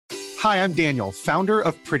Hi, I'm Daniel, founder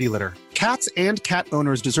of Pretty Litter. Cats and cat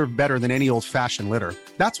owners deserve better than any old-fashioned litter.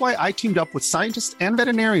 That's why I teamed up with scientists and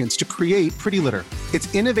veterinarians to create Pretty Litter.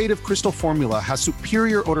 Its innovative crystal formula has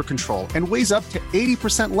superior odor control and weighs up to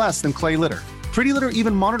 80% less than clay litter. Pretty Litter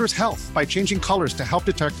even monitors health by changing colors to help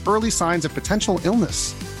detect early signs of potential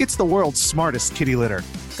illness. It's the world's smartest kitty litter.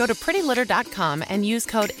 Go to prettylitter.com and use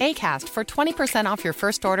code ACAST for 20% off your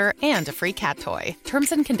first order and a free cat toy.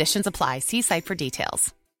 Terms and conditions apply. See site for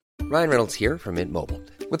details. Ryan Reynolds here from Mint Mobile.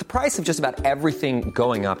 With the price of just about everything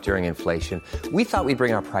going up during inflation, we thought we'd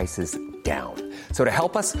bring our prices down. So to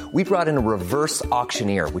help us, we brought in a reverse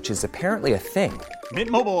auctioneer, which is apparently a thing.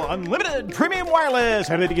 Mint Mobile Unlimited Premium Wireless.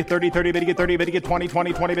 How to get 30, 30, bit to get 30, bit to get 20,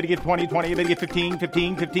 20, 20, bit to get 20, 20, bit to get 15,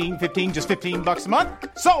 15, 15, 15, just $15 a month?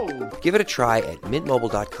 Sold! Give it a try at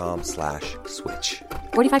mintmobile.com/switch.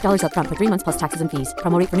 $45 up front for 3 months plus taxes and fees.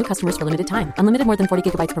 Promo rate for new customers for limited time. Unlimited more than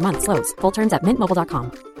 40 gigabytes per month. Slows full terms at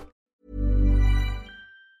mintmobile.com.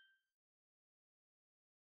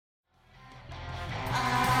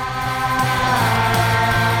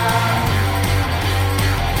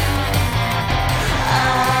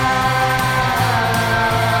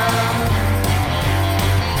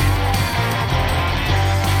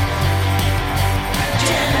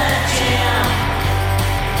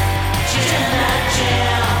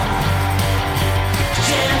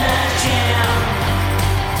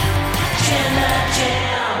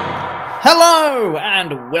 Hello,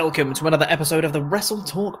 and welcome to another episode of the Wrestle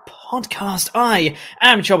Talk podcast. I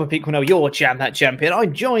am Chopper Pequeno, your Jam That Champion.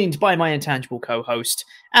 I'm joined by my intangible co-host,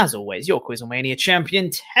 as always, your Quizlemania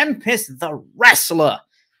champion, Tempest the Wrestler.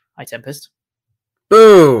 Hi, Tempest.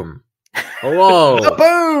 Boom! Hello! The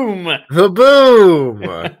boom! The boom!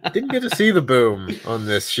 Didn't get to see the boom on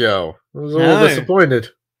this show. I was a little disappointed.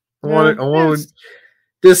 I wanted.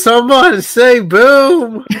 Did someone say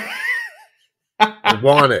boom? I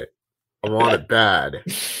want it. I want it bad.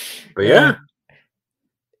 But yeah,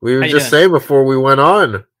 we were just saying before we went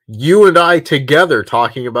on, you and I together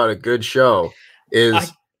talking about a good show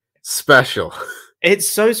is special. It's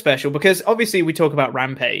so special because obviously we talk about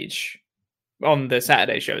Rampage on the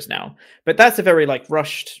Saturday shows now, but that's a very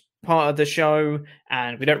rushed part of the show,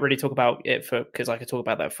 and we don't really talk about it because I could talk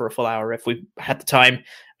about that for a full hour if we had the time.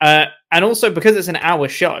 And also because it's an hour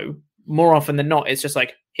show, more often than not, it's just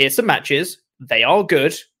here's some matches. They are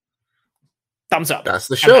good. Thumbs up. That's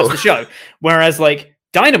the show. That's the show. Whereas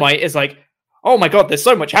Dynamite is oh my god, there's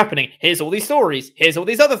so much happening. Here's all these stories. Here's all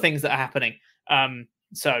these other things that are happening.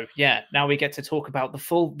 So yeah, now we get to talk about the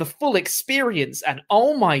full experience. And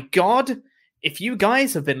oh my god, if you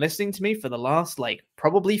guys have been listening to me for the last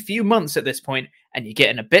probably few months at this point, and you're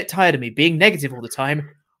getting a bit tired of me being negative all the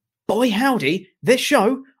time, boy howdy, this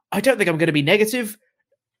show, I don't think I'm going to be negative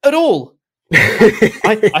at all.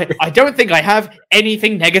 I don't think I have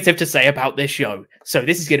anything negative to say about this show. So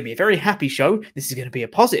this is going to be a very happy show. This is going to be a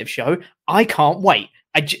positive show. I can't wait.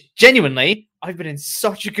 Genuinely, I've been in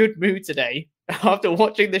such a good mood today. After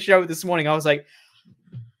watching the show this morning, I was I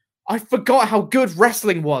forgot how good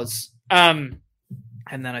wrestling was. And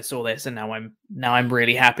then I saw this, and now I'm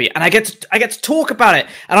really happy, and I get to talk about it.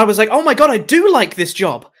 And I was oh my god, I do like this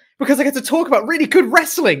job because I get to talk about really good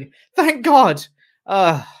wrestling. Thank God.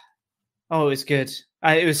 Oh, it was good.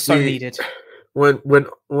 It was so needed. When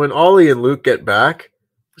Ollie and Luke get back,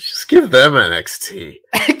 let's just give them NXT.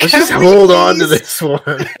 Let's just hold on to this one.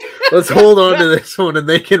 Let's hold on to this one, and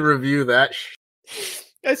they can review that.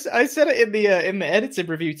 I said it in the edited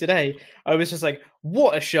review today. I was just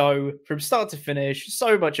what a show from start to finish.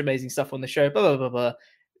 So much amazing stuff on the show. Blah blah blah blah.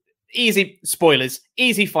 Easy spoilers.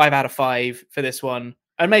 Easy 5 out of 5 for this one.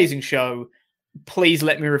 Amazing show. Please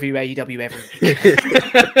let me review AEW every week.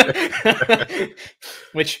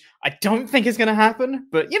 Which I don't think is going to happen,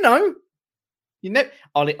 but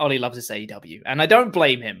Ollie loves his AEW, and I don't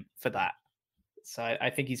blame him for that. So I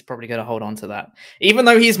think he's probably going to hold on to that. Even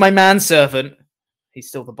though he's my manservant, he's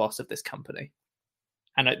still the boss of this company.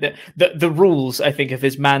 And the rules, I think, of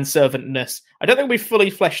his manservantness, I don't think we've fully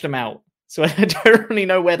fleshed them out. So I don't really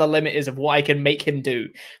know where the limit is of what I can make him do.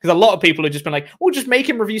 Because a lot of people have just been well, just make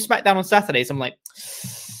him review SmackDown on Saturdays. I'm yeah,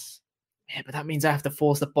 but that means I have to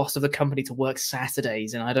force the boss of the company to work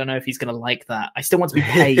Saturdays. And I don't know if he's going to like that. I still want to be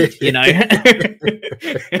paid,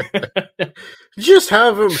 Just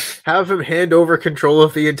have him hand over control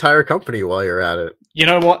of the entire company while you're at it. You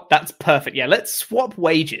know what? That's perfect. Yeah, let's swap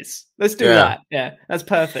wages. Let's do that. Yeah, that's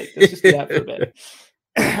perfect. Let's just do that for a bit.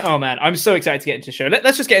 Oh man, I'm so excited to get into the show.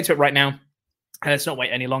 Let's just get into it right now. And let's not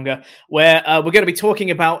wait any longer. Where we're going to be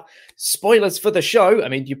talking about spoilers for the show. I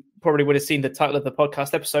mean, you probably would have seen the title of the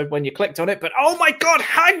podcast episode when you clicked on it, but oh my god,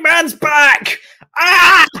 Hangman's back!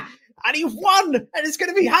 and he won, and it's going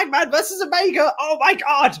to be Hangman versus Omega. Oh my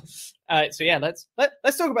god! So yeah, let's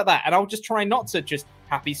talk about that, and I'll just try not to just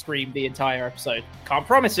happy scream the entire episode. Can't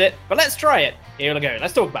promise it, but let's try it. Here we go.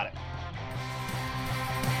 Let's talk about it.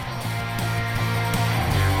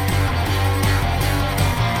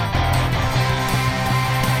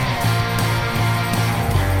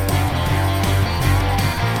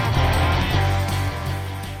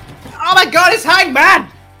 Oh my god, it's Hangman!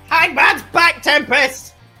 Hangman's back,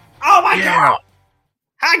 Tempest! Oh my god!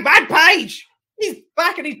 Hangman Page! He's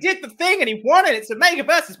back and he did the thing and he won it. It's Omega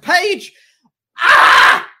versus Page.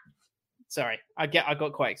 Ah! Sorry, I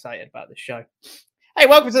got quite excited about this show. Hey,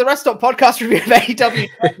 welcome to the Rest Stop Podcast review of AEW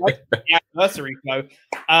the anniversary show.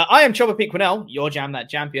 I am Chopper Pete Quinnell, your Jam That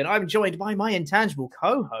Champion. I'm joined by my intangible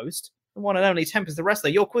co-host, the one and only Tempest the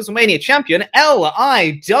Wrestler, your Quizlemania champion,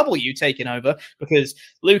 LIW, taking over because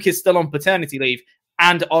Luke is still on paternity leave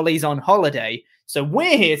and Ollie's on holiday. So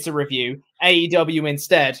we're here to review AEW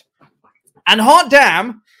instead. And hot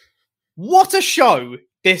damn, what a show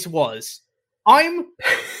this was. I'm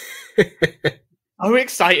so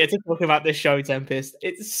excited to talk about this show, Tempest.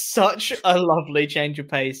 It's such a lovely change of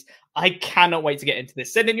pace. I cannot wait to get into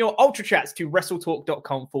this. Send in your Ultra Chats to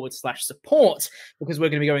WrestleTalk.com/support because we're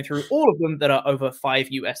going to be going through all of them that are over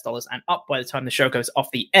 $5 and up by the time the show goes off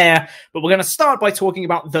the air. But we're going to start by talking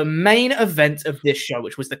about the main event of this show,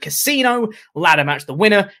 which was the Casino ladder match. The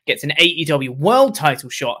winner gets an AEW world title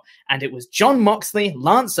shot, and it was Jon Moxley,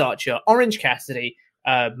 Lance Archer, Orange Cassidy,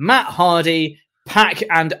 Matt Hardy, Pac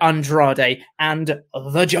and Andrade, and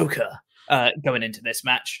the Joker going into this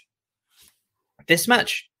match. This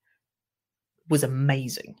match was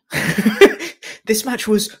amazing. This match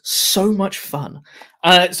was so much fun.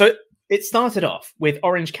 So it started off with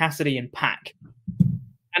Orange Cassidy and Pac.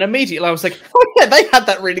 And immediately I was like, oh yeah, they had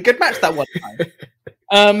that really good match that one time.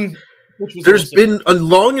 There's awesome. Been a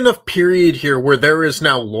long enough period here where there is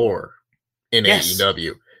now lore in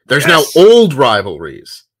AEW. There's now old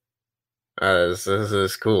rivalries. This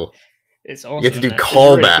is cool. It's awesome. You get to do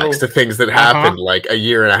callbacks really cool. to things that happened like a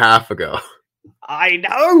year and a half ago. I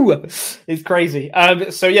know! It's crazy.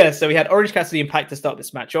 So we had Orange Cassidy and Pac to start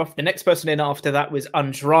this match off. The next person in after that was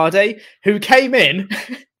Andrade, who came in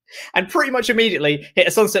and pretty much immediately hit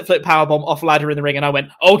a sunset flip powerbomb off ladder in the ring, and I went,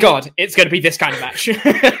 oh god, it's going to be this kind of match.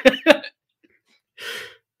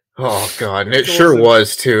 Oh god, and it sure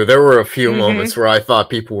was too. There were a few moments where I thought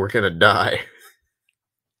people were going to die.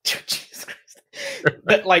 Jesus Christ.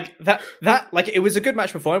 But it was a good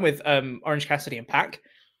match before with Orange Cassidy and Pac.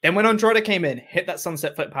 Then when Andrade came in, hit that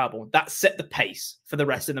sunset flip powerbomb, that set the pace for the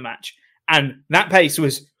rest of the match. And that pace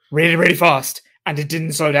was really, really fast, and it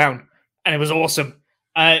didn't slow down. And it was awesome.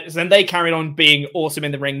 So then they carried on being awesome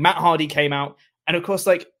in the ring. Matt Hardy came out. And of course,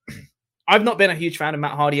 I've not been a huge fan of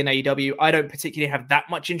Matt Hardy in AEW. I don't particularly have that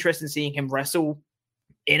much interest in seeing him wrestle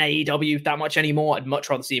in AEW that much anymore. I'd much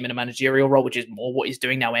rather see him in a managerial role, which is more what he's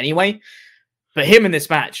doing now anyway. But him in this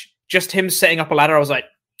match, just him setting up a ladder, I was like,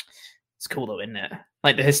 it's cool though, isn't it?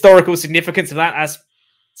 Like the historical significance of that,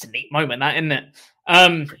 it's a neat moment, that, isn't it?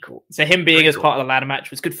 Pretty cool. So him being as part of the ladder match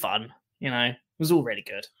was good fun. It was all really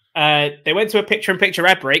good. They went to a picture-in-picture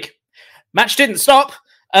ad break. Match didn't stop.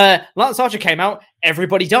 Lance Archer came out.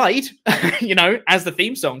 Everybody died, as the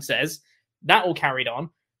theme song says. That all carried on.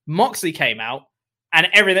 Moxley came out, and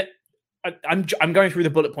everything. I'm going through the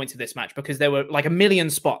bullet points of this match because there were like a million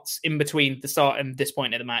spots in between the start and this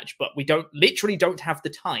point of the match, but we don't have the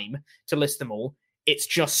time to list them all. It's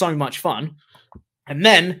just so much fun. And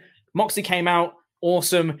then Moxley came out,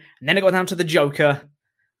 awesome. And then it got down to the Joker,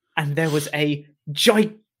 and there was a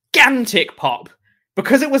gigantic pop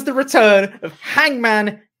because it was the return of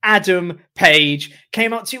Hangman Adam Page.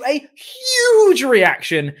 Came out to a huge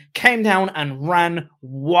reaction, came down and ran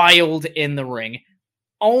wild in the ring.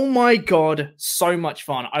 Oh my god, so much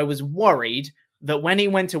fun. I was worried that when he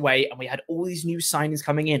went away and we had all these new signings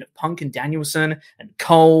coming in of Punk and Danielson and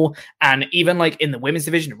Cole, and even in the women's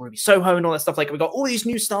division of Ruby Soho and all that stuff, we got all these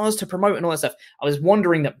new stars to promote and all that stuff. I was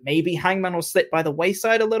wondering that maybe Hangman will slip by the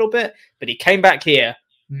wayside a little bit, but he came back here,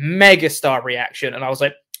 mega star reaction, and I was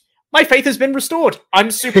like, my faith has been restored.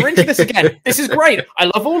 I'm super into this again. This is great. I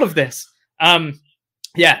love all of this.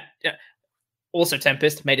 Yeah. Also,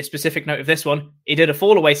 Tempest made a specific note of this one. He did a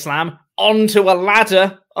fall-away slam onto a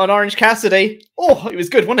ladder on Orange Cassidy. Oh, it was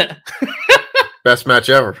good, wasn't it? Best match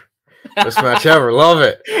ever. Best match ever. Love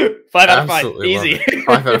it. 5 out of 5. Easy.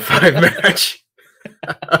 5 out of 5 match.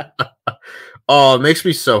 Oh, it makes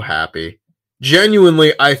me so happy.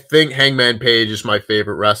 Genuinely, I think Hangman Page is my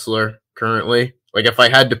favorite wrestler currently. If I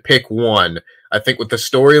had to pick one, I think with the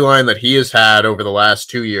storyline that he has had over the last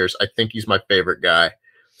 2 years, I think he's my favorite guy.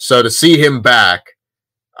 So to see him back,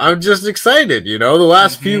 I'm just excited. The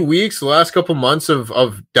last few weeks, the last couple months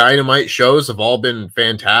of Dynamite shows have all been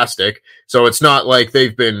fantastic. So it's not like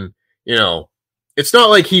they've been, it's not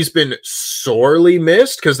like he's been sorely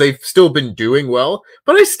missed because they've still been doing well,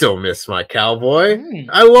 but I still miss my Cowboy.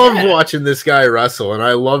 I love watching this guy wrestle, and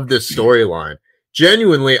I love this storyline.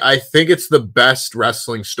 Genuinely, I think it's the best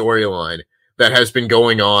wrestling storyline that has been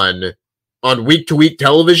going on week-to-week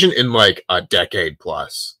television in like a decade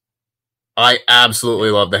plus. I absolutely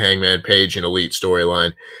love the Hangman Page and Elite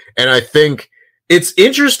storyline. And I think it's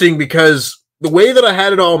interesting because the way that I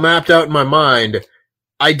had it all mapped out in my mind,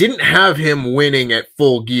 I didn't have him winning at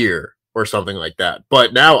Full Gear or something like that.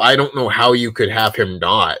 But now I don't know how you could have him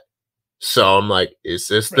not. So I'm like, is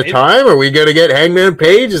this the time? Are we going to get Hangman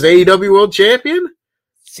Page as AEW World Champion?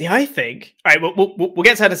 See, I think... All right, we'll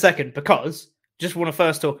get to that in a second, because just want to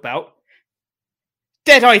first talk about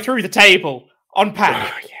Deadeye through the table on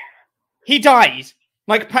Pac. Oh, yeah. He died.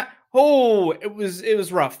 Like, it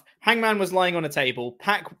was rough. Hangman was lying on a table.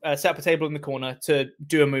 Pac set up a table in the corner to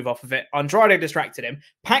do a move off of it. Andrade distracted him.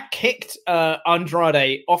 Pac kicked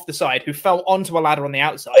Andrade off the side, who fell onto a ladder on the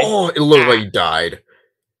outside. Oh, it looked like he died.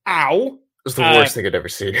 Ow. It was the worst thing I'd ever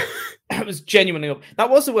seen. That was genuinely... That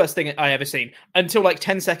was the worst thing I ever seen. Until like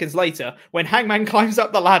 10 seconds later, when Hangman climbs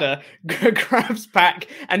up the ladder, grabs Pac,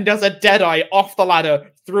 and does a Deadeye off the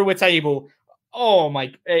ladder through a table. Oh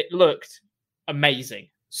my... It looked amazing.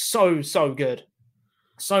 So good.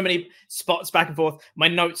 So many spots back and forth. My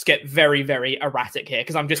notes get very, very erratic here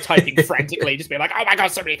because I'm just typing frantically, just being like, oh my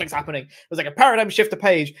God, so many things happening. It was like a paradigm shift to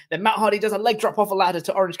Page. Then Matt Hardy does a leg drop off a ladder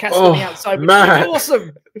to Orange Cassidy on the outside, which is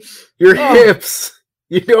awesome. Your hips.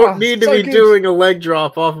 You don't need to be doing a leg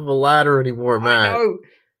drop off of a ladder anymore, Matt. I know.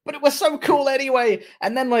 But it was so cool anyway.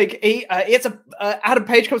 And then, like, he hits Adam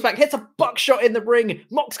Page comes back, hits a buckshot in the ring.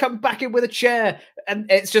 Mox comes back in with a chair. And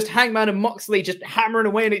it's just Hangman and Moxley just hammering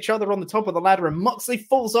away at each other on the top of the ladder. And Moxley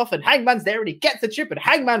falls off, and Hangman's there, and he gets the chip, and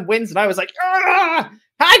Hangman wins. And I was like,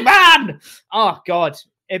 Hangman! Oh, God.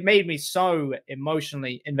 It made me so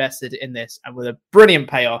emotionally invested in this. And with a brilliant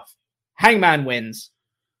payoff, Hangman wins.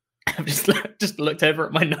 I've just looked over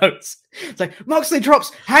at my notes. It's like, Moxley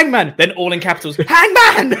drops Hangman, then all in capitals,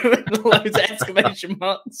 Hangman! With loads of exclamation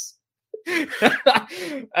marks.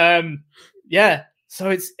 Yeah, so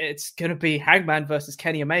it's going to be Hangman versus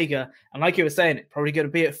Kenny Omega. And like you were saying, it's probably going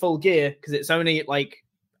to be at Full Gear because it's only like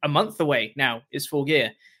a month away now is Full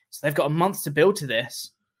Gear. So they've got a month to build to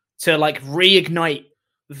this to like reignite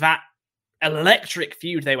that electric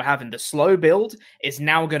feud they were having. The slow build is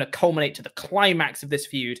now going to culminate to the climax of this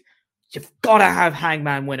feud. You've got to have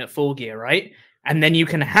Hangman win at Full Gear, right? And then you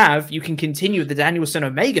can continue the Danielson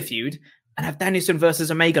Omega feud and have Danielson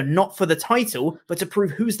versus Omega not for the title, but to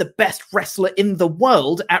prove who's the best wrestler in the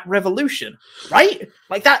world at Revolution, right?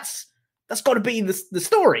 Like that's got to be the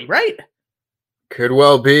story, right? Could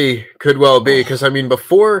well be, because I mean,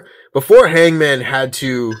 before Hangman had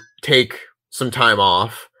to take some time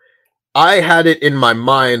off, I had it in my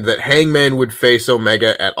mind that Hangman would face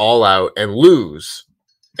Omega at All Out and lose,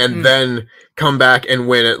 and then come back and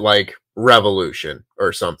win at like Revolution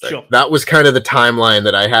or something. Sure. That was kind of the timeline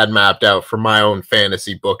that I had mapped out for my own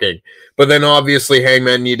fantasy booking. But then obviously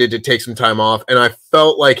Hangman needed to take some time off, and I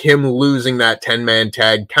felt like him losing that 10-man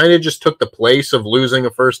tag kind of just took the place of losing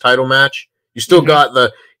a first title match. You still got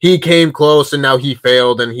he came close and now he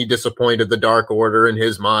failed and he disappointed the Dark Order in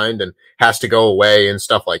his mind and has to go away and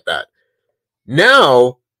stuff like that.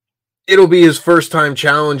 Now, it'll be his first time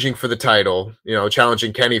challenging for the title,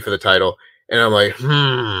 challenging Kenny for the title. And I'm like,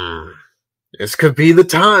 this could be the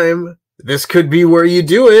time. This could be where you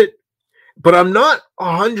do it. But I'm not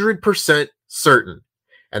 100% certain.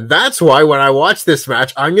 And that's why when I watch this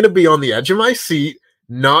match, I'm going to be on the edge of my seat,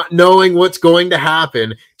 not knowing what's going to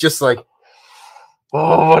happen. Just like,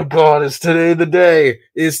 oh my God, is today the day?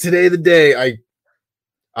 Is today the day?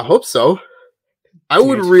 I hope so. I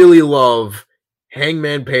would really love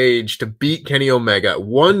Hangman Page to beat Kenny Omega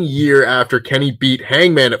 1 year after Kenny beat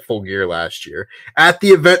Hangman at Full Gear last year at the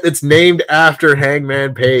event that's named after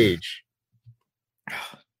Hangman Page.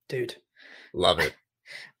 Dude. Love it.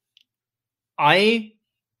 I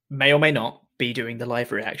may or may not be doing the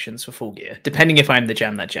live reactions for Full Gear, depending if I'm the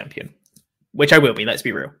Jam That Champion, which I will be, let's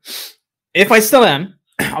be real. If I still am,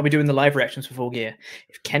 I'll be doing the live reactions for Full Gear.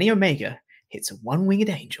 If Kenny Omega hits a one-winged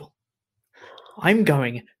angel, I'm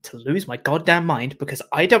going to lose my goddamn mind because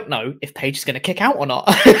I don't know if Page is going to kick out or not.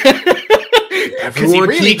 Because he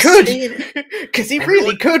really could. Because he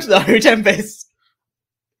really could, though, Tempest.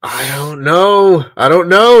 I don't know.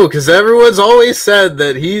 Because everyone's always said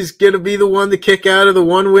that he's going to be the one to kick out of the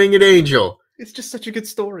one-winged angel. It's just such a good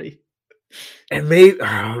story. And maybe,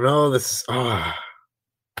 I don't know,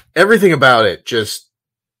 everything about it just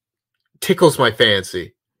tickles my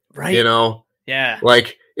fancy. Right. You know? Yeah.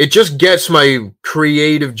 Like, it just gets my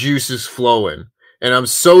creative juices flowing. And I'm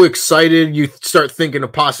so excited. You start thinking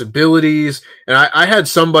of possibilities. And I had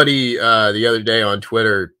somebody the other day on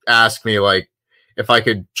Twitter ask me, like, if I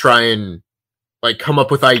could try and, like, come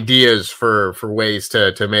up with ideas for ways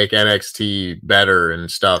to make NXT better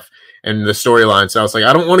and stuff and the storyline. So I was like,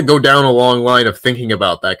 I don't want to go down a long line of thinking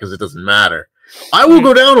about that because it doesn't matter. I will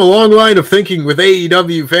go down a long line of thinking with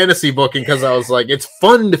AEW fantasy booking because I was like, it's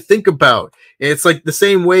fun to think about. It's like the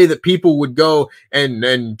same way that people would go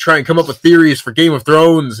and try and come up with theories for Game of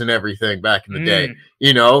Thrones and everything back in the day,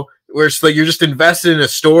 you know, where it's like you're just invested in a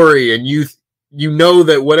story and you know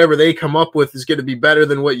that whatever they come up with is going to be better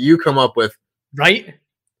than what you come up with. Right.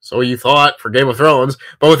 So you thought for Game of Thrones,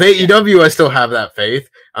 but with AEW, I still have that faith.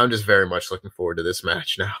 I'm just very much looking forward to this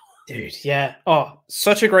match now. Dude, yeah. Oh,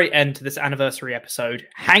 such a great end to this anniversary episode.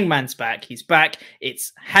 Hangman's back. He's back.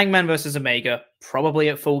 It's Hangman versus Omega, probably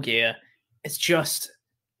at Full Gear. It's just...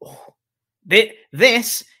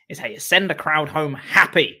 this is how you send a crowd home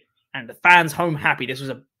happy and the fans home happy. This was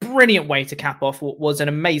a brilliant way to cap off what was an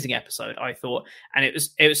amazing episode, I thought. And it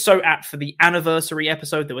was so apt for the anniversary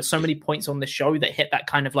episode. There were so many points on the show that hit that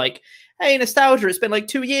kind of like, hey, nostalgia, it's been like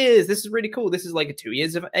 2 years. This is really cool. This is like a 2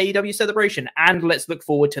 years of AEW celebration. And let's look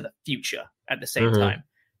forward to the future at the same time.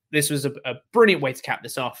 This was a brilliant way to cap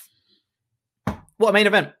this off. What a main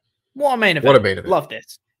event. What a main event. Love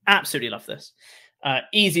this. Absolutely love this.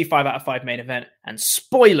 Easy 5 out of 5 main event. And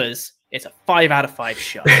spoilers, it's a 5 out of 5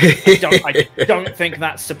 show. I don't think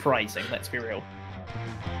that's surprising. Let's be real.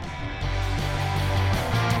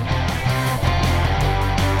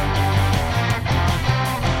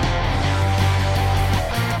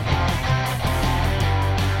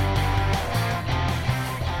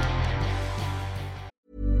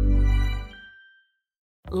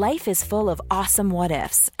 Life is full of awesome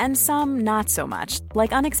what-ifs, and some not so much,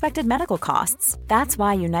 like unexpected medical costs. That's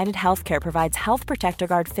why United Healthcare provides Health Protector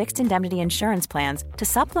Guard fixed indemnity insurance plans to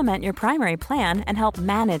supplement your primary plan and help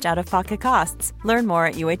manage out-of-pocket costs. Learn more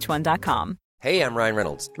at uh1.com. Hey, I'm Ryan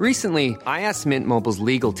Reynolds. Recently, I asked Mint Mobile's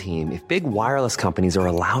legal team if big wireless companies are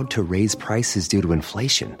allowed to raise prices due to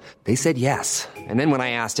inflation. They said yes. And then when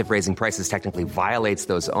I asked if raising prices technically violates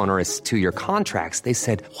those onerous 2-year contracts, they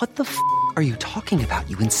said, what the f*** are you talking about,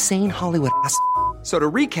 you insane Hollywood ass f- So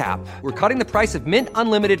to recap, we're cutting the price of Mint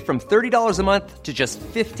Unlimited from $30 a month to just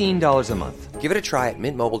 $15 a month. Give it a try at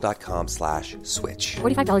mintmobile.com/switch.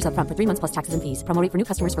 $45 up front for 3 months plus taxes and fees. Promo rate for new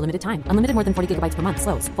customers for limited time. Unlimited more than 40 gigabytes per month.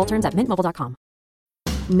 Slows full terms at mintmobile.com.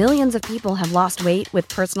 Millions of people have lost weight with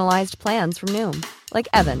personalized plans from Noom. Like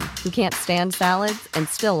Evan, who can't stand salads and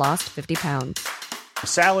still lost 50 pounds.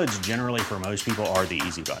 Salads generally for most people are the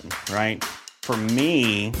easy button, right? For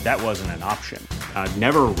me, that wasn't an option. I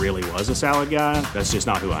never really was a salad guy. That's just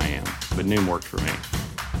not who I am. But Noom worked for me.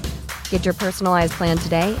 Get your personalized plan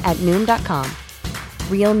today at Noom.com.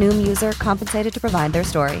 Real Noom user compensated to provide their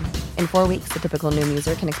story. In 4 weeks, the typical Noom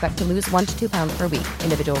user can expect to lose 1 to 2 pounds per week.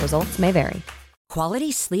 Individual results may vary.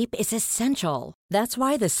 Quality sleep is essential. That's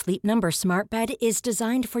why the Sleep Number Smart Bed is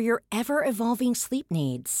designed for your ever-evolving sleep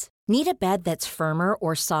needs. Need a bed that's firmer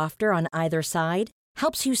or softer on either side?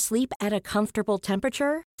 Helps you sleep at a comfortable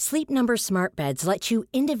temperature? Sleep Number Smart Beds let you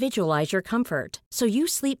individualize your comfort, so you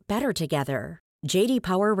sleep better together. J.D.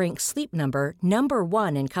 Power ranks Sleep Number number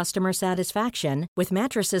 1 in customer satisfaction with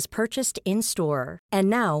mattresses purchased in-store. And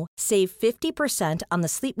now, save 50% on the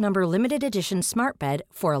Sleep Number Limited Edition Smart Bed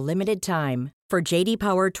for a limited time. For J.D.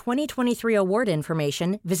 Power 2023 award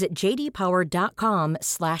information, visit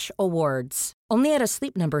jdpower.com/awards. Only at a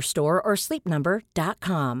Sleep Number store or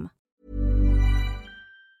sleepnumber.com.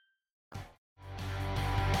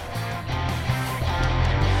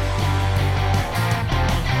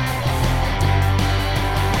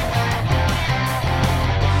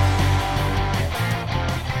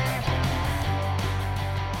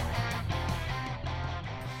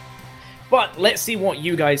 But let's see what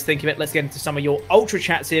you guys think of it. Let's get into some of your Ultra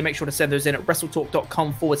Chats here. Make sure to send those in at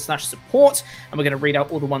wrestletalk.com/support. And we're going to read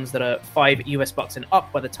out all the ones that are $5 and up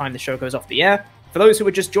by the time the show goes off the air. For those who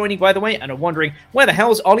are just joining, by the way, and are wondering, where the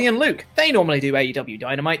hell's Ollie and Luke? They normally do AEW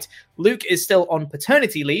Dynamite. Luke is still on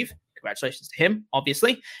paternity leave. Congratulations to him,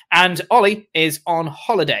 obviously. And Ollie is on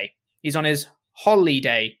holiday. He's on his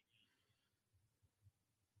holiday.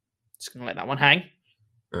 Just going to let that one hang.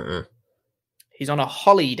 He's on a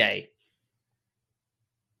holiday.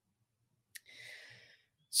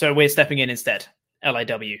 So we're stepping in instead.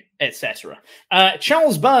 LIW, etc.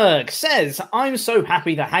 Charles Berg says, I'm so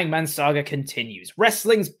happy the Hangman saga continues.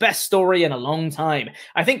 Wrestling's best story in a long time.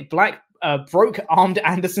 I think broke armed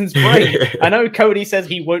Anderson's brain. I know Cody says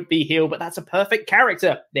he won't be heel, but that's a perfect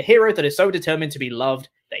character. The hero that is so determined to be loved,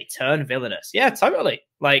 they turn villainous. Yeah, totally.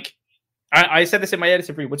 Like, I said this in my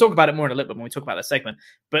edited review. We'll talk about it more in a little bit when we talk about the segment.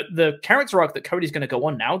 But the character arc that Cody's going to go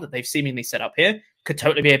on now that they've seemingly set up here could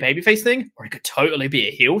totally be a babyface thing, or it could totally be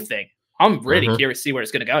a heel thing. I'm really curious to see where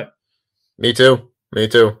it's going to go. Me too.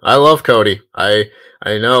 I love Cody. I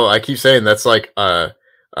know. I keep saying that's like a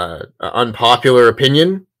unpopular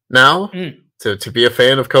opinion now to be a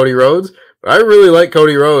fan of Cody Rhodes. But I really like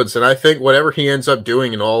Cody Rhodes, and I think whatever he ends up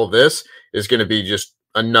doing in all of this is going to be just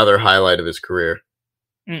another highlight of his career.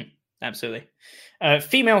 Absolutely.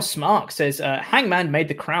 Female Smark says, Hangman made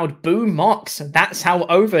the crowd boo Mox. That's how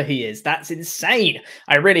over he is. That's insane.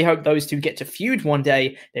 I really hope those two get to feud one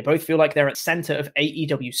day. They both feel like they're at center of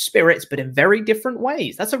AEW spirits, but in very different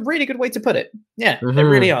ways. That's a really good way to put it. Yeah, they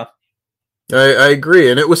really are. I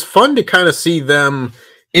agree. And it was fun to kind of see them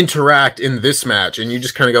interact in this match. And you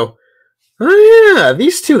just kind of go, oh yeah,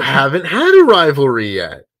 these two haven't had a rivalry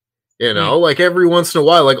yet. You know, like every once in a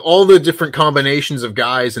while, like all the different combinations of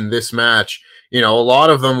guys in this match, you know, a lot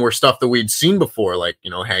of them were stuff that we'd seen before, like, you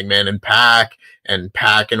know, Hangman and Pac and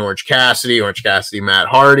Orange Cassidy, Matt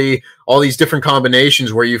Hardy, all these different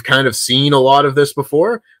combinations where you've kind of seen a lot of this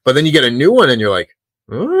before, but then you get a new one and you're like,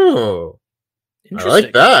 oh, I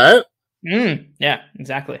like that. Yeah,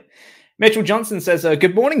 exactly. Mitchell Johnson says,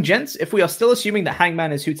 good morning, gents. If we are still assuming that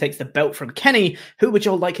Hangman is who takes the belt from Kenny, who would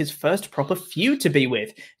y'all like his first proper feud to be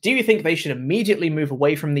with? Do you think they should immediately move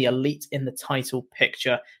away from the elite in the title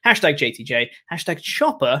picture? Hashtag JTJ, hashtag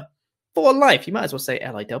Chopper for life. You might as well say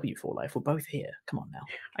LIW for life. We're both here. Come on now.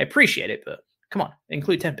 I appreciate it, but come on,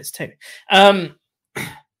 include Tempest too. I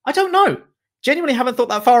don't know. Genuinely haven't thought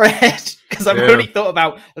that far ahead because I've only thought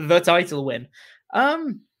about the title win.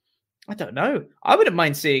 I don't know. I wouldn't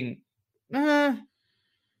mind seeing... I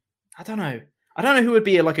don't know. I don't know who would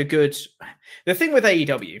be like a good... The thing with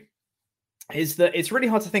AEW is that it's really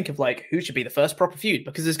hard to think of like who should be the first proper feud,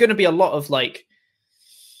 because there's going to be a lot of like...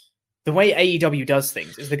 The way AEW does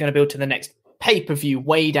things is they're going to build to the next pay-per-view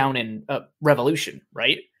way down in Revolution,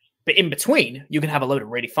 right? But in between, you can have a load of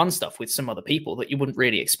really fun stuff with some other people that you wouldn't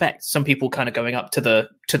really expect. Some people kind of going up to the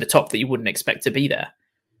top that you wouldn't expect to be there.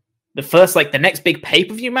 The first, like the next big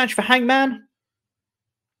pay-per-view match for Hangman...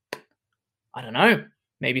 I don't know.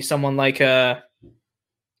 Maybe someone like I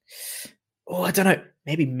don't know.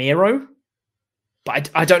 Maybe Miro. But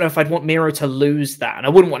I don't know if I'd want Miro to lose that. And I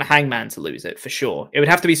wouldn't want Hangman to lose it, for sure. It would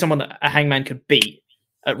have to be someone that a Hangman could beat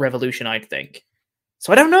at Revolution, I'd think.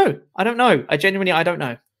 So I don't know. I don't know.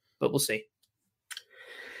 But we'll see.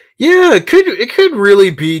 Yeah, it could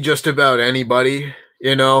really be just about anybody,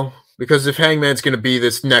 you know? Because if Hangman's going to be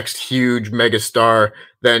this next huge megastar,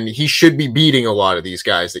 then he should be beating a lot of these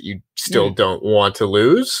guys that you still don't want to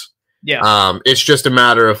lose. Yeah. It's just a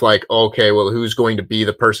matter of like, okay, well, who's going to be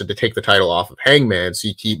the person to take the title off of Hangman so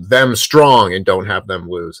you keep them strong and don't have them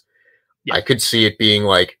lose? Yeah. I could see it being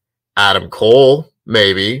like Adam Cole,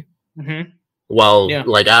 maybe.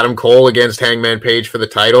 Like Adam Cole against Hangman Page for the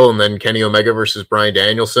title, and then Kenny Omega versus Bryan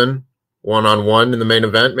Danielson 1-on-1 in the main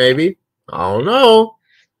event, maybe. I don't know.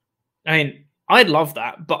 I mean, I'd love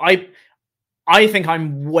that, but I think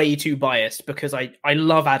I'm way too biased because I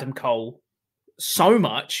love Adam Cole so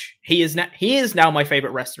much. He is now my favorite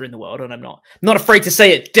wrestler in the world, and I'm not afraid to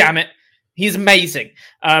say it. Damn it, he's amazing.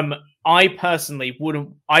 I personally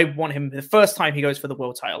I want him the first time he goes for the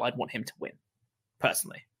world title. I'd want him to win.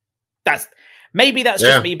 Personally, that's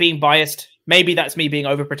just me being biased. Maybe that's me being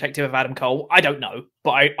overprotective of Adam Cole. I don't know,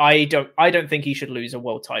 but I don't think he should lose a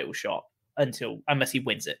world title shot unless he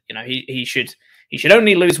wins it. You know, he should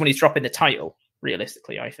only lose when he's dropping the title,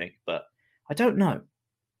 realistically, I think. But I don't know.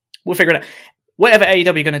 We'll figure it out. Whatever AEW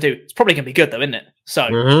are going to do, it's probably going to be good, though, isn't it? So,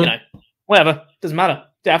 you know, whatever. Doesn't matter.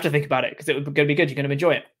 You have to think about it because it's going to be good. You're going to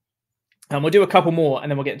enjoy it. We'll do a couple more and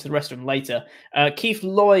then we'll get into the rest of them later. Keith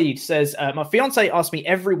Lloyd says, my fiance asked me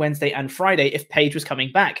every Wednesday and Friday if Paige was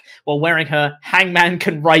coming back while wearing her Hangman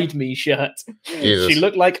Can Ride Me shirt. Jesus.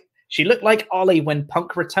 She looked like Ollie when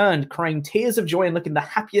Punk returned, crying tears of joy and looking the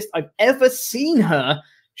happiest I've ever seen her.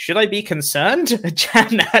 Should I be concerned?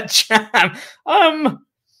 Jam.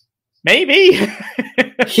 Maybe.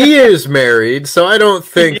 He is married, so I don't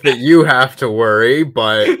think that you have to worry,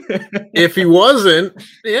 but if he wasn't,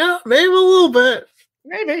 yeah, maybe a little bit.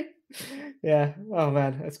 Maybe. Yeah. Oh,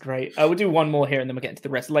 man. That's great. We'll do one more here and then we'll get into the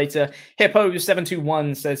rest later.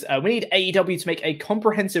 Hippo721 says, we need AEW to make a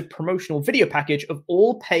comprehensive promotional video package of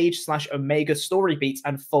all Page/Omega story beats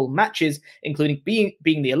and full matches, including being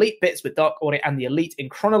the elite bits with Dark Order and the elite in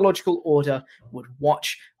chronological order. Would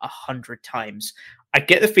watch 100 times. I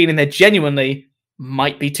get the feeling they're genuinely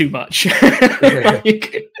might be too much.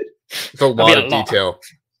 It's a lot of detail.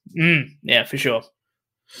 Yeah, for sure.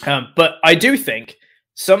 But I do think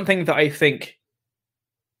something that I think,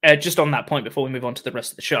 just on that point before we move on to the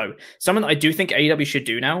rest of the show, something that I do think AEW should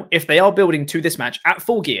do now, if they are building to this match at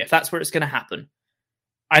Full Gear, if that's where it's going to happen,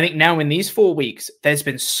 I think now in these 4 weeks, there's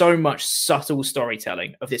been so much subtle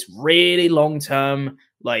storytelling of this really long-term,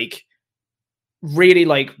 like, really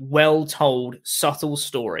like well-told, subtle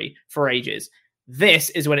story for ages. This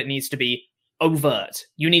is when it needs to be overt.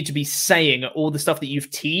 You need to be saying all the stuff that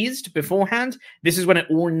you've teased beforehand. This is when it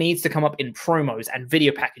all needs to come up in promos and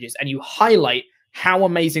video packages, and you highlight how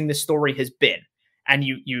amazing this story has been. And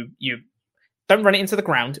you don't run it into the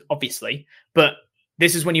ground, obviously, but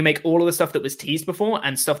this is when you make all of the stuff that was teased before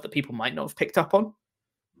and stuff that people might not have picked up on.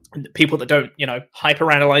 And people that don't,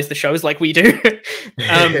 hyper-analyze the shows like we do.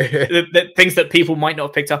 The things that people might not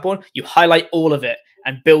have picked up on, you highlight all of it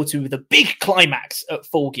and build to the big climax at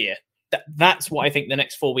Full Gear. That's what I think the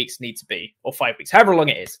next 4 weeks need to be, or 5 weeks, however long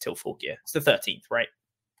it is till Full Gear. It's the 13th, right?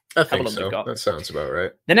 I think so. That sounds about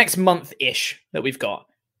right. The next month-ish that we've got,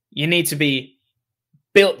 you need to be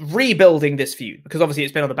rebuilding this feud, because obviously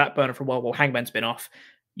it's been on the back burner for a while. Well, Hangman's been off.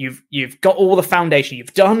 You've got all the foundation.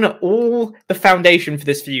 You've done all the foundation for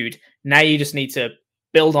this feud. Now you just need to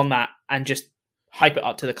build on that and just hype it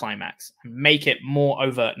up to the climax and make it more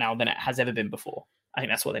overt now than it has ever been before. I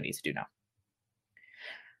think that's what they need to do now.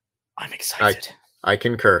 I'm excited. I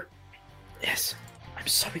concur. Yes, I'm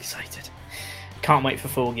so excited. Can't wait for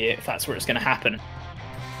Full Gear if that's where it's going to happen.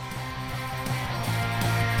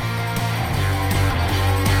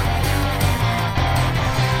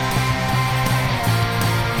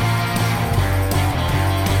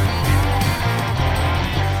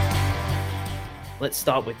 Let's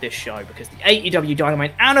start with this show, because the AEW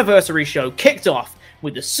Dynamite Anniversary show kicked off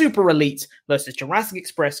with the Super Elite versus Jurassic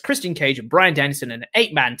Express, Christian Cage, and Bryan Danielson in an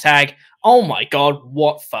 8-man tag. Oh my god,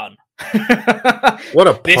 what fun. What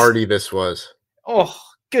a party this was. Oh,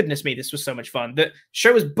 goodness me, this was so much fun. The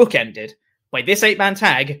show was bookended by this 8-man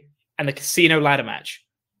tag and the casino ladder match.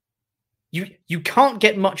 You can't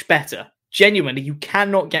get much better. Genuinely, you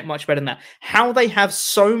cannot get much better than that. How they have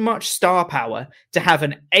so much star power to have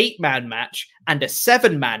an 8-man match and a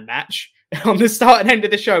 7-man match on the start and end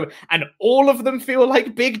of the show, and all of them feel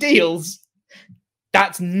like big deals.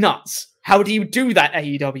 That's nuts. How do you do that,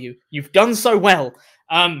 AEW? You've done so well.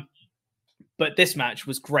 But this match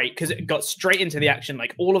was great because it got straight into the action.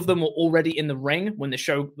 Like, all of them were already in the ring when the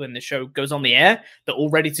show goes on the air. They're all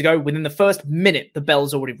ready to go. Within the first minute, the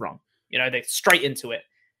bell's already rung. They're straight into it.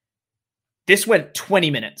 This went 20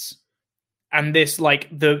 minutes. And this, like,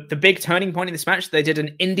 the big turning point in this match, they did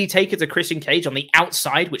an indie taker to Christian Cage on the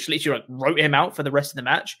outside, which literally wrote him out for the rest of the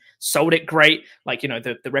match. Sold it great. Like,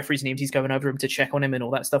 the referee's named, he's going over him to check on him and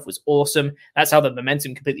all that stuff was awesome. That's how the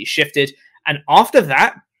momentum completely shifted. And after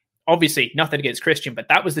that, obviously nothing against Christian, but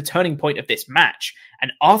that was the turning point of this match.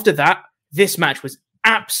 And after that, this match was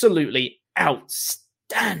absolutely outstanding.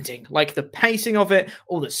 Like, the pacing of it,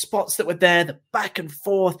 all the spots that were there, the back and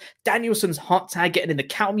forth, Danielson's hot tag, getting in the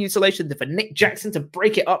counter mutilation for Nick Jackson to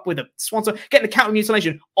break it up with a swanson, getting the counter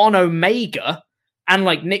mutilation on Omega, and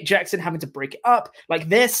like Nick Jackson having to break it up. Like,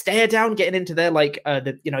 their stare down, getting into their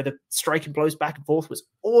the striking blows back and forth was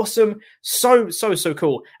awesome. So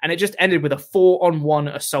cool. And it just ended with a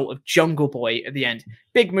 4-on-1 assault of Jungle Boy at the end.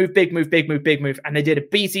 Big move, big move, big move, big move. And they did a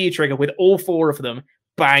BTE trigger with all 4 of them.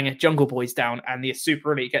 Bang, Jungle Boy's down, and the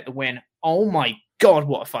Super Elite get the win. Oh my god,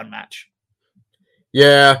 what a fun match.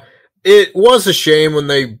 Yeah, it was a shame when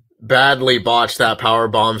they badly botched that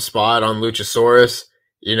powerbomb spot on Luchasaurus,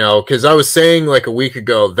 because I was saying like a week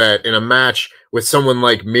ago that in a match with someone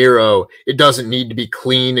like Miro, it doesn't need to be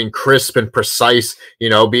clean and crisp and precise.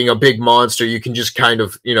 Being a big monster, you can just kind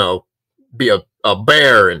of, be a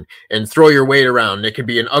bear and throw your weight around. It could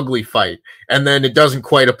be an ugly fight. And then it doesn't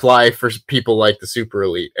quite apply for people like the Super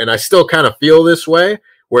Elite. And I still kind of feel this way,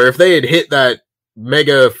 where if they had hit that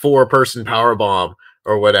mega 4-person powerbomb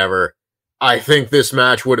or whatever, I think this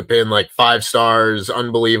match would have been like 5 stars,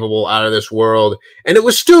 unbelievable, out of this world. And it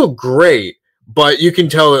was still great, but you can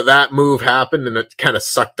tell that move happened and it kind of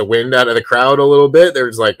sucked the wind out of the crowd a little bit.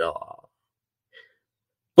 There's like, oh.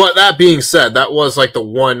 But that being said, that was like the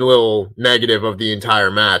one little negative of the entire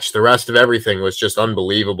match. The rest of everything was just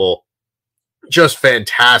unbelievable. Just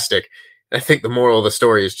fantastic. I think the moral of the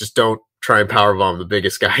story is just don't try and powerbomb the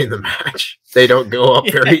biggest guy in the match. They don't go up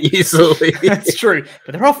very easily. That's true.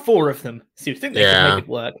 But there are 4 of them. So you think they can make it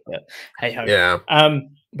work. But hey ho. Yeah.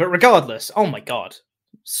 But regardless, oh my god.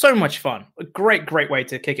 So much fun. A great way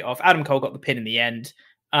to kick it off. Adam Cole got the pin in the end.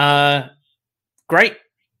 Great.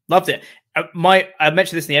 Loved it. I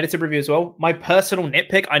mentioned this in the editor review as well. My personal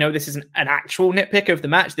nitpick, I know this isn't an actual nitpick of the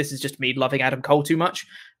match. This is just me loving Adam Cole too much.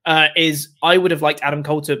 Is I would have liked Adam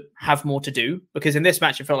Cole to have more to do, because in this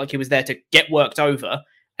match it felt like he was there to get worked over,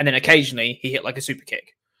 and then occasionally he hit like a super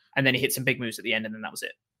kick, and then he hit some big moves at the end, and then that was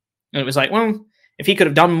it. And it was like, well, if he could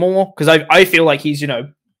have done more, because I feel like he's,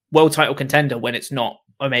 world title contender when it's not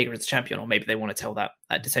Omega as champion, or maybe they want to tell that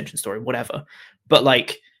dissension story, whatever. But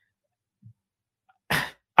like,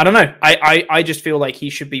 I don't know. I just feel like he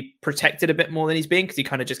should be protected a bit more than he's being, because he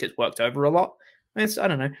kind of just gets worked over a lot. I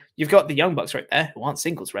don't know. You've got the Young Bucks right there who aren't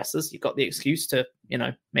singles wrestlers. You've got the excuse to,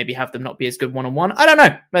 maybe have them not be as good one-on-one. I don't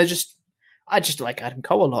know. I just like Adam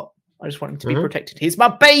Cole a lot. I just want him to be protected. He's my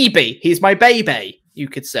baby. He's my baby, you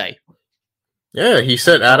could say. Yeah, he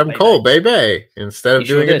said Adam Cole, baby, instead of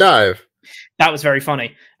doing a dive. That was very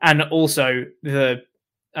funny. And also the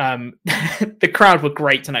crowd were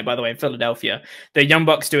great tonight, by the way, in Philadelphia. The Young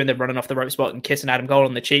Bucks doing the running off the rope spot and kissing Adam Cole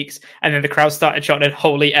on the cheeks, and then the crowd started shouting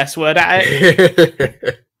holy S word at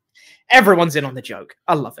it. Everyone's in on the joke.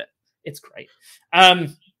 I love it. It's great.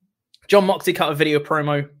 John Moxley cut a video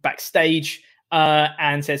promo backstage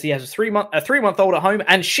and says he has a 3-month-old at home,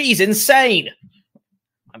 and she's insane.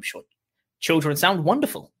 I'm sure children sound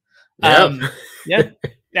wonderful. Yeah.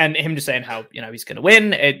 And him just saying how, he's going to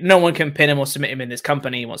win. No one can pin him or submit him in this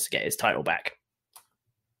company. He wants to get his title back.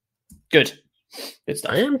 Good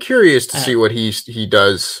stuff. I am curious to see what he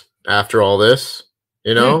does after all this,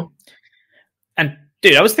 And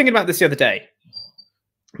dude, I was thinking about this the other day.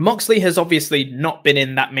 Moxley has obviously not been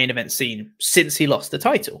in that main event scene since he lost the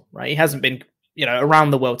title, right? He hasn't been, around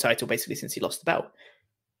the world title basically since he lost the belt.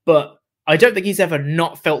 But I don't think he's ever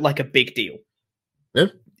not felt like a big deal. Yeah.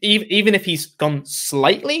 Even if he's gone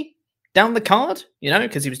slightly down the card,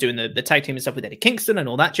 because he was doing the tag team and stuff with Eddie Kingston and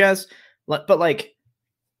all that jazz. But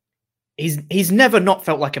he's never not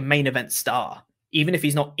felt like a main event star. Even if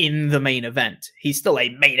he's not in the main event, he's still a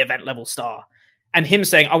main event level star. And him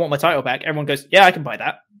saying, I want my title back, everyone goes, yeah, I can buy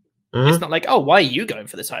that. Mm-hmm. It's not like, oh, why are you going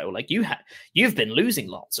for the title? Like you've been losing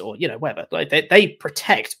lots, or whatever. Like they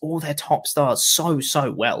protect all their top stars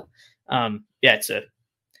so well. It's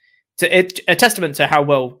a testament to how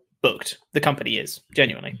well booked the company is.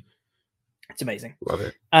 Genuinely, it's amazing. Love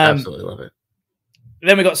it. Absolutely love it.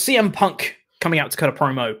 Then we got CM Punk coming out to cut a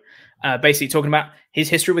promo, basically talking about his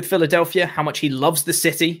history with Philadelphia, how much he loves the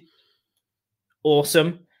city.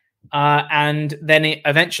 Awesome. And then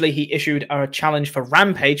eventually he issued a challenge for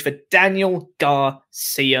Rampage for Daniel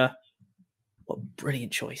Garcia. What a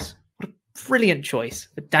brilliant choice. Brilliant choice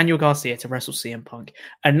for Daniel Garcia to wrestle CM Punk.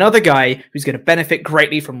 Another guy who's going to benefit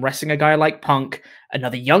greatly from wrestling a guy like Punk.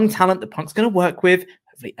 Another young talent that Punk's going to work with.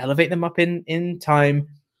 Hopefully elevate them up in time.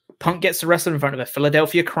 Punk gets to wrestle in front of a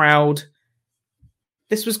Philadelphia crowd.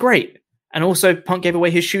 This was great. And also Punk gave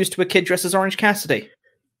away his shoes to a kid dressed as Orange Cassidy.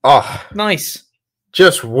 Oh, nice.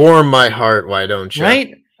 Just warm my heart, why don't you?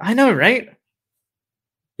 Right? I know, right?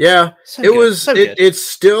 Yeah. So it was so good. It's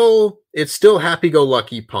still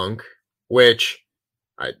happy-go-lucky Punk, which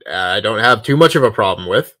I don't have too much of a problem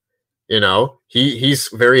with. He's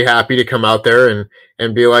very happy to come out there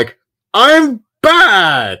and be like, I'm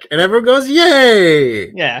back! And everyone goes, yay!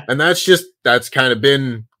 Yeah. And that's kind of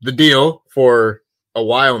been the deal for a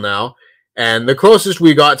while now. And the closest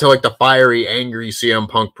we got to like the fiery, angry CM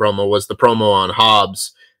Punk promo was the promo on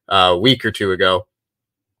Hobbs a week or two ago.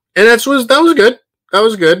 And that was good. That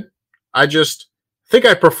was good. I just think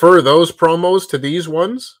I prefer those promos to these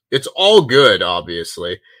ones. It's all good,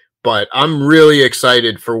 obviously, but I'm really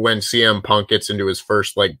excited for when CM Punk gets into his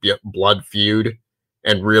first blood feud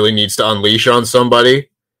and really needs to unleash on somebody.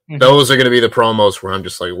 Mm-hmm. Those are going to be the promos where I'm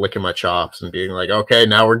just licking my chops and being like, okay,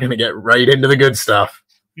 now we're going to get right into the good stuff.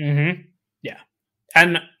 Mm-hmm. Yeah.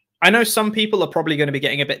 And I know some people are probably going to be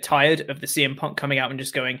getting a bit tired of the CM Punk coming out and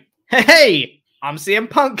just going, hey, I'm CM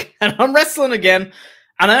Punk and I'm wrestling again.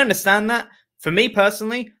 And I understand that. For me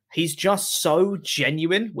personally, he's just so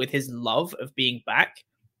genuine with his love of being back.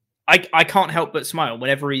 I can't help but smile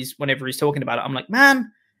whenever he's talking about it. I'm like,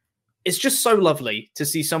 man, it's just so lovely to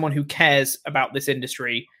see someone who cares about this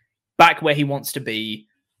industry back where he wants to be.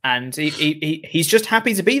 And he's just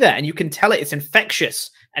happy to be there. And you can tell it's infectious.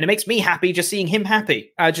 And it makes me happy just seeing him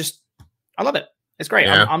happy. I love it. It's great.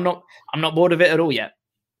 Yeah. I'm not bored of it at all yet.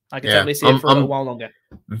 I can totally see it for a little while longer.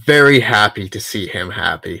 Very happy to see him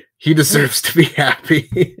happy. He deserves to be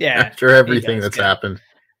happy after everything that's happened.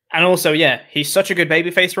 And also, he's such a good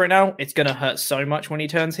babyface right now. It's going to hurt so much when he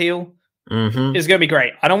turns heel. Mm-hmm. It's going to be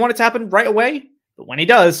great. I don't want it to happen right away, but when he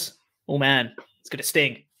does, oh man, it's going to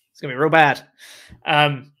sting. It's going to be real bad.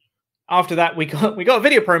 After that, we got a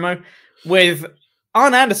video promo with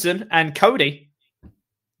Arn Anderson and Cody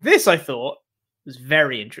This I thought was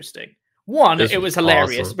very interesting. One, This it was was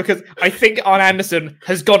hilarious awesome. because I think Arn Anderson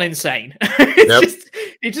has gone insane. Yep.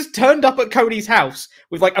 He just turned up at Cody's house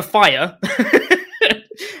with like a fire.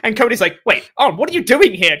 And Cody's like, wait, Arn, what are you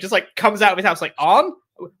doing here? Just like comes out of his house like, Arn,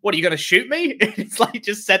 what are you going to shoot me? It's like, he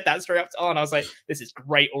just said that straight up to Arn. I was like, this is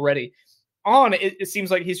great already. Arn, it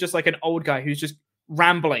seems like he's just like an old guy who's just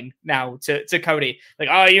rambling now to Cody. Like,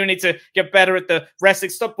 oh, you need to get better at the wrestling.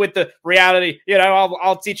 Stop with the reality. You know,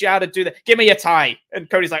 I'll teach you how to do that. Give me your tie. And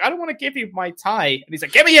Cody's like, I don't want to give you my tie. And he's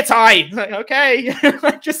like, give me your tie. He's like, okay.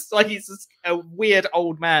 Just like he's just a weird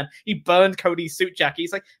old man. He burned Cody's suit jacket.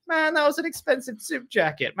 He's like, man, that was an expensive suit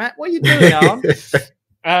jacket, man. What are you doing,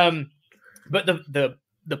 Arn? But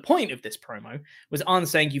the point of this promo was Arn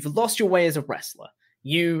saying, you've lost your way as a wrestler.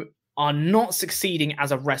 You are not succeeding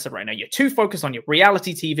as a wrestler right now. You're too focused on your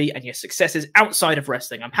reality TV and your successes outside of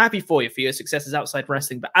wrestling. I'm happy for your successes outside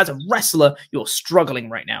wrestling, but as a wrestler, you're struggling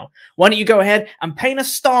right now. Why don't you go ahead and paint a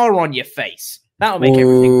star on your face? That'll make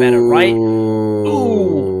everything better, right?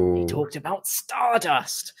 Ooh, he talked about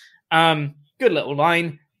Stardust. Good little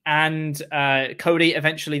line. And Cody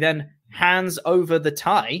eventually then hands over the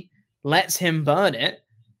tie, lets him burn it,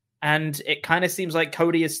 and it kind of seems like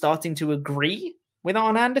Cody is starting to agree with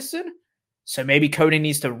Arn Anderson. So maybe Cody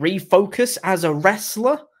needs to refocus as a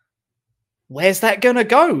wrestler. Where's that going to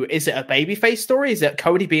go? Is it a babyface story? Is it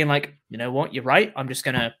Cody being like, you know what, you're right. I'm just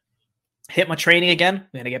going to hit my training again. I'm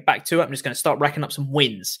going to get back to it. I'm just going to start racking up some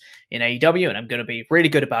wins in AEW and I'm going to be really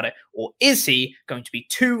good about it. Or is he going to be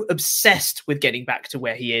too obsessed with getting back to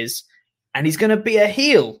where he is and he's going to be a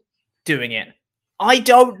heel doing it? I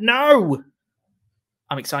don't know.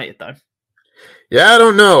 I'm excited though. Yeah, I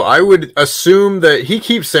don't know. I would assume that he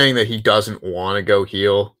keeps saying that he doesn't want to go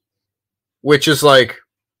heel, which is like,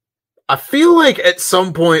 I feel like at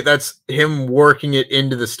some point that's him working it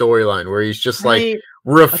into the storyline where he's just like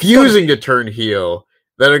refusing to turn heel.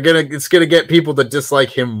 It's gonna get people to dislike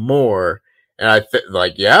him more. And I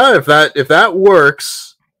like, yeah, if that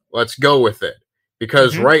works, let's go with it.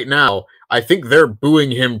 Because right now, I think they're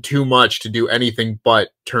booing him too much to do anything but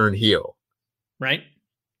turn heel. Right.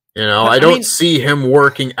 You know, I don't see him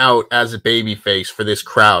working out as a babyface for this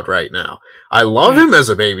crowd right now. I love him as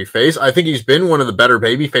a babyface. I think he's been one of the better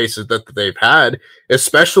babyfaces that they've had,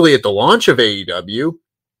 especially at the launch of AEW,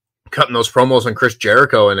 cutting those promos on Chris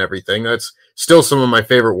Jericho and everything. That's still some of my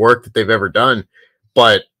favorite work that they've ever done.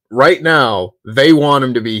 But right now, they want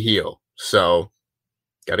him to be heel. So,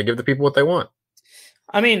 got to give the people what they want.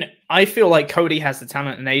 I mean, I feel like Cody has the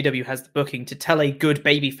talent and AEW has the booking to tell a good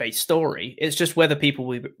babyface story. It's just whether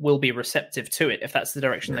people will be receptive to it if that's the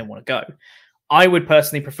direction they want to go. I would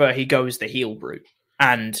personally prefer he goes the heel route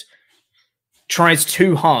and tries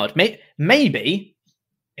too hard. Maybe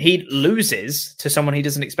he loses to someone he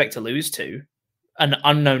doesn't expect to lose to, an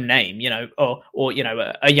unknown name, you know, or you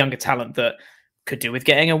know, a younger talent that could do with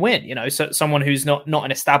getting a win. You know, so someone who's not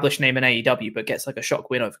an established name in AEW but gets like a shock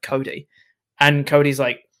win over Cody. And Cody's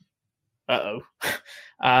like, this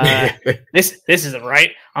isn't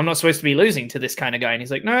right. I'm not supposed to be losing to this kind of guy. And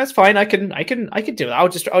he's like, no, that's fine. I can do it. I'll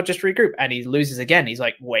just regroup. And he loses again. He's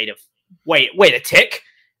like, wait a tick.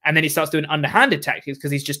 And then he starts doing underhanded tactics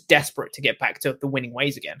because he's just desperate to get back to the winning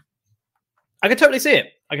ways again. I can totally see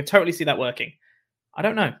it. I can totally see that working. I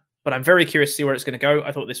don't know, but I'm very curious to see where it's going to go.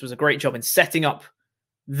 I thought this was a great job in setting up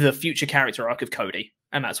the future character arc of Cody.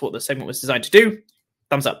 And that's what the segment was designed to do.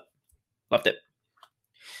 Thumbs up. Loved it.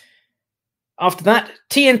 After that,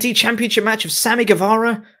 TNT Championship match of Sammy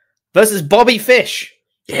Guevara versus Bobby Fish.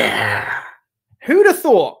 Yeah. Who'd have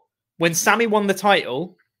thought when Sammy won the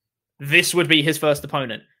title, this would be his first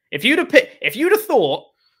opponent? If you'd have thought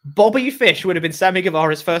Bobby Fish would have been Sammy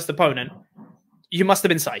Guevara's first opponent, you must have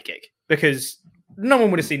been psychic because no one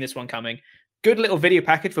would have seen this one coming. Good little video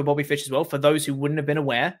package for Bobby Fish as well, for those who wouldn't have been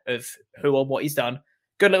aware of who or what he's done.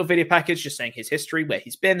 Good little video package, just saying his history, where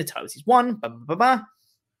he's been, the titles he's won, blah, blah, blah, blah.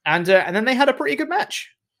 And then they had a pretty good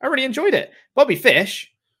match. I really enjoyed it. Bobby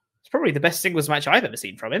Fish, it's probably the best singles match I've ever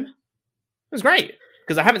seen from him. It was great,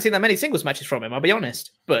 because I haven't seen that many singles matches from him, I'll be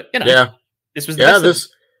honest. But, you know, this was the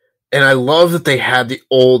best. And I love that they had the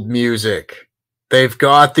old music. They've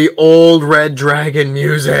got the old Red Dragon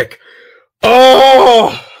music.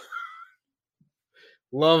 Oh!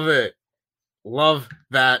 Love it. Love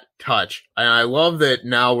that touch. And I love that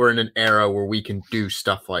now we're in an era where we can do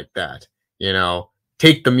stuff like that. You know,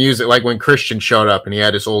 take the music, like when Christian showed up and he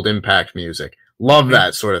had his old Impact music. Love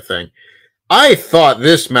that sort of thing. I thought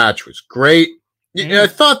this match was great. I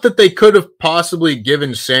thought that they could have possibly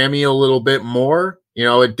given Sammy a little bit more You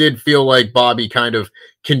know, it did feel like Bobby kind of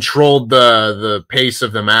controlled the pace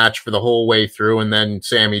of the match for the whole way through, and then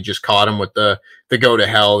Sammy just caught him with the go to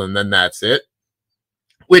hell, and then that's it.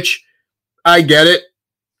 Which, I get it.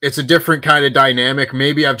 It's a different kind of dynamic.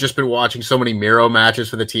 Maybe I've just been watching so many Miro matches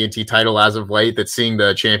for the TNT title as of late that seeing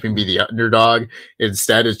the champion be the underdog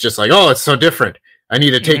instead is just like, oh, it's so different. I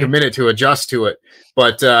need to take a minute to adjust to it.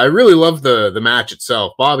 But I really love the match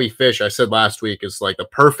itself. Bobby Fish, I said last week, is like the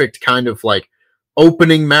perfect kind of like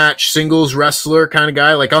opening match singles wrestler kind of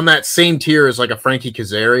guy, like on that same tier as like a Frankie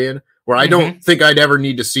Kazarian, where I don't think I'd ever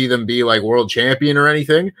need to see them be like world champion or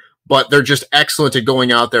anything, but they're just excellent at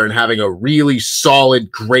going out there and having a really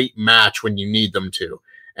solid, great match when you need them to.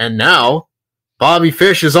 And now Bobby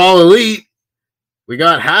Fish is all elite. We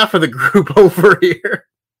got half of the group over here.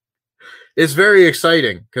 It's very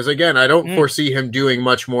exciting because, again, I don't foresee him doing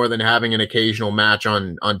much more than having an occasional match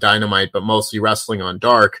on Dynamite, but mostly wrestling on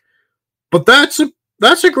Dark. But that's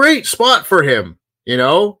a great spot for him. You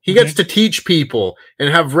know, he gets to teach people and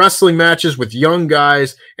have wrestling matches with young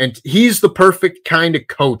guys, and he's the perfect kind of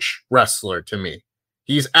coach wrestler to me.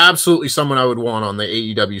 He's absolutely someone I would want on the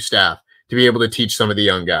AEW staff to be able to teach some of the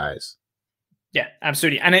young guys. Yeah,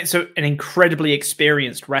 absolutely. And it's an incredibly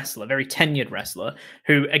experienced wrestler, very tenured wrestler,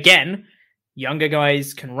 who, again, younger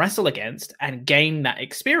guys can wrestle against and gain that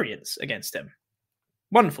experience against him.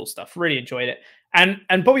 Wonderful stuff. Really enjoyed it.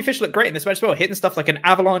 And Bobby Fish looked great in this match as well, hitting stuff like an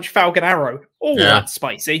avalanche Falcon Arrow. Oh, that's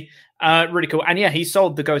spicy. Really cool. And yeah, he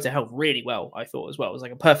sold the go to hell really well, I thought, as well. It was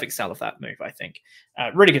like a perfect sell of that move, I think.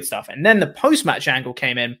 Really good stuff. And then the post-match angle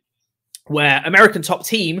came in where American Top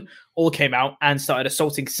Team all came out and started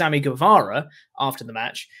assaulting Sammy Guevara after the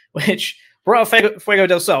match, which brought out Fuego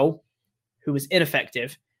del Sol, who was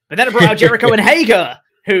ineffective. But then it brought out Jericho and Hager,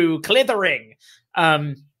 who cleared the ring.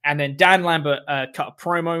 And then Dan Lambert cut a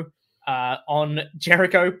promo on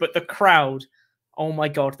Jericho, but the crowd, oh my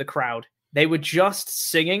God, the crowd. They were just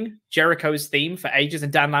singing Jericho's theme for ages,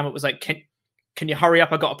 and Dan Lambert was like, can you hurry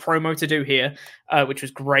up? I got a promo to do here, which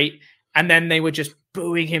was great. And then they were just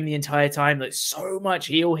booing him the entire time. Like, so much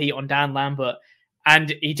heel heat on Dan Lambert.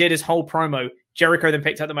 And he did his whole promo. Jericho then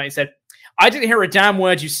picked up the mic and said, I didn't hear a damn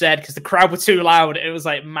word you said because the crowd were too loud. It was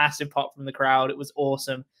like massive pop from the crowd. It was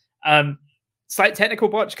awesome. Slight technical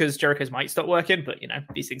botch because Jericho's mic stopped working, but, you know,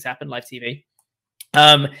 these things happen, live TV.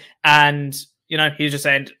 And, you know, he was just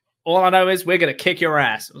saying, all I know is we're going to kick your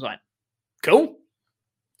ass. I was like, cool.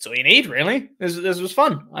 That's all you need, really. This was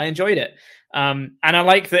fun. I enjoyed it. And I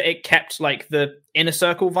like that it kept, like, the Inner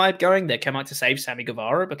Circle vibe going. They came out to save Sammy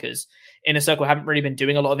Guevara because Inner Circle haven't really been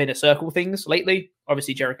doing a lot of Inner Circle things lately.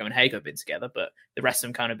 Obviously, Jericho and Hager have been together, but the rest of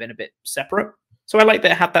them kind of been a bit separate. So I like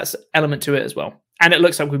that it had that element to it as well. And it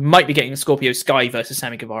looks like we might be getting Scorpio Sky versus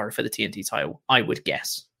Sammy Guevara for the TNT title, I would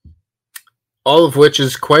guess. All of which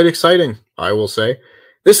is quite exciting, I will say.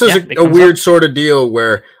 This is a weird sort of deal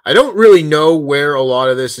where I don't really know where a lot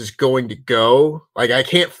of this is going to go. Like, I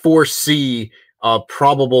can't foresee a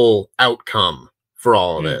probable outcome for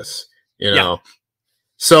all of this, you know? Yeah.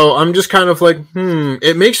 So I'm just kind of like,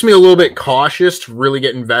 it makes me a little bit cautious to really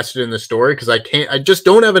get invested in the story because I just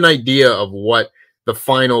don't have an idea of what the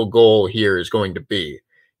final goal here is going to be.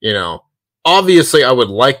 You know, obviously I would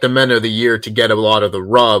like the Men of the Year to get a lot of the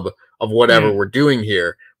rub of whatever we're doing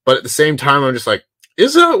here. But at the same time, I'm just like,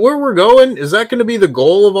 is that where we're going? Is that going to be the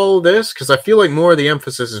goal of all of this? Because I feel like more of the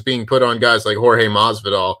emphasis is being put on guys like Jorge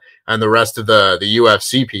Masvidal and the rest of the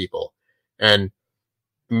UFC people. And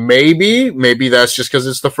maybe that's just because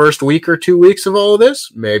it's the first week or 2 weeks of all of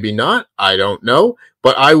this. Maybe not. I don't know.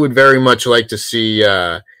 But I would very much like to see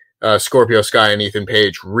Scorpio Sky and Ethan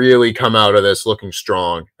Page really come out of this looking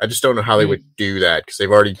strong. I just don't know how they would do that because they've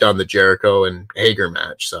already done the Jericho and Hager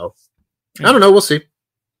match. So I don't know. We'll see.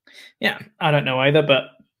 Yeah, I don't know either, but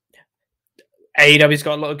AEW's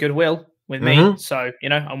got a lot of goodwill with me. So, you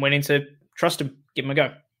know, I'm willing to trust him, give him a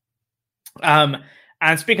go.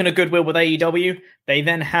 And speaking of goodwill with AEW, they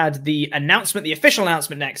then had the official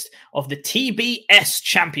announcement next of the TBS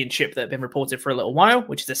Championship that had been reported for a little while,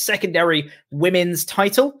 which is a secondary women's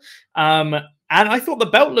title. And I thought the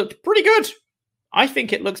belt looked pretty good. I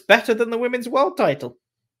think it looks better than the women's world title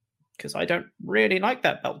because I don't really like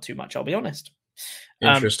that belt too much, I'll be honest.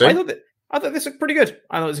 Interesting. I thought this looked pretty good.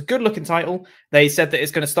 I thought it was a good looking title. They said that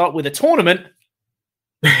it's going to start with a tournament.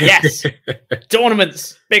 Yes.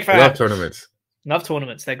 Tournaments. Big fan. I love tournaments. Love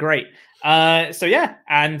tournaments. They're great. So yeah.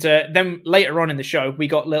 And then later on in the show, we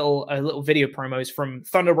got little video promos from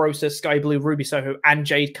Thunder Rosa, Sky Blue, Ruby Soho, and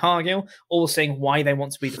Jade Cargill, all saying why they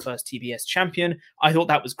want to be the first TBS champion. I thought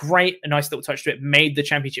that was great. A nice little touch to it. Made the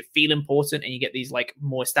championship feel important. And you get these like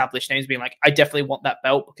more established names being like, I definitely want that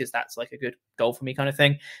belt because that's like a good goal for me kind of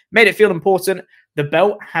thing. Made it feel important. The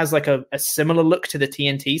belt has like a similar look to the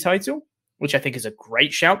TNT title, which I think is a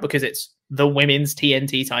great shout because it's the women's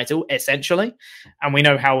TNT title, essentially. And we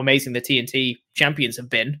know how amazing the TNT champions have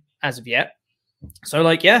been as of yet. So,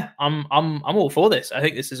 like, yeah, I'm all for this. I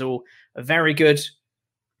think this is all a very good...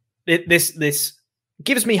 This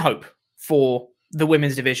gives me hope for the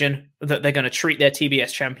women's division, that they're going to treat their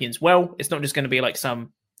TBS champions well. It's not just going to be like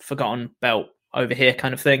some forgotten belt over here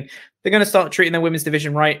kind of thing. They're going to start treating their women's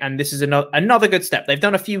division right, and this is another good step. They've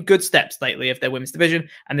done a few good steps lately of their women's division,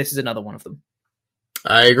 and this is another one of them.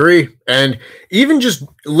 I agree. And even just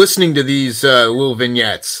listening to these little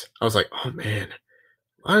vignettes, I was like, oh man,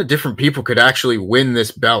 a lot of different people could actually win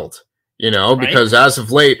this belt, right? Because as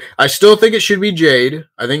of late, I still think it should be Jade.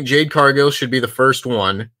 I think Jade Cargill should be the first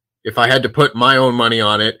one. If I had to put my own money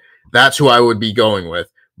on it, that's who I would be going with.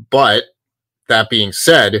 But that being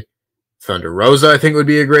said, Thunder Rosa, I think, would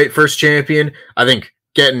be a great first champion. I think,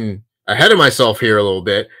 getting ahead of myself here a little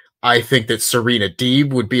bit, I think that Serena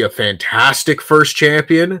Deeb would be a fantastic first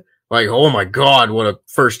champion. Like, oh my God, what a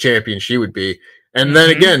first champion she would be. And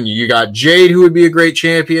then again, you got Jade, who would be a great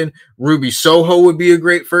champion. Ruby Soho would be a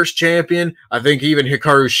great first champion. I think even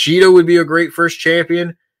Hikaru Shida would be a great first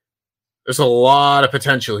champion. There's a lot of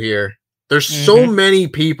potential here. There's so many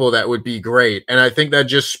people that would be great. And I think that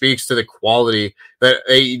just speaks to the quality that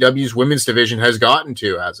AEW's women's division has gotten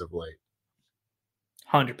to as of late.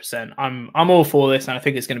 100%. I'm all for this, and I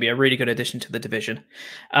think it's going to be a really good addition to the division.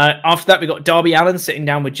 After that, we got Darby Allin sitting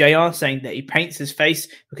down with JR saying that he paints his face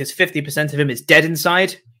because 50% of him is dead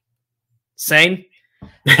inside. Same.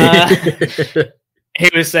 He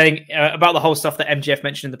was saying about the whole stuff that MJF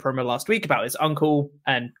mentioned in the promo last week about his uncle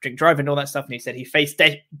and drink driving and all that stuff, and he said he faced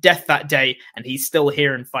death that day, and he's still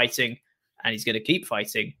here and fighting, and he's going to keep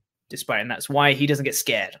fighting. Despite, and that's why he doesn't get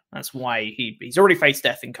scared. That's why he's already faced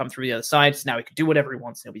death and come through the other side. So now he can do whatever he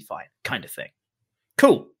wants and he'll be fine, kind of thing.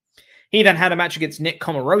 Cool. He then had a match against Nick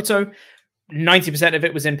Comoroto. 90% of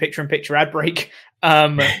it was in picture-in-picture ad break,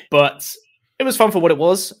 but it was fun for what it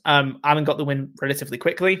was. Alan got the win relatively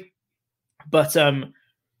quickly, but and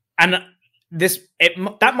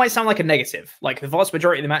that might sound like a negative, like the vast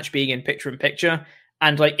majority of the match being in picture-in-picture,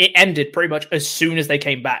 and like it ended pretty much as soon as they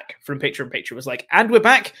came back from picture-in-picture. It was like, and we're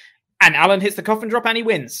back. And Alan hits the coffin drop and he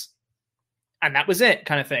wins. And that was it,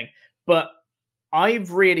 kind of thing. But I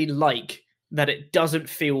really like that it doesn't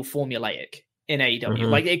feel formulaic in AEW.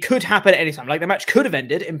 Like, it could happen at any time. Like, the match could have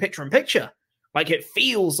ended in picture-in-picture. Like, it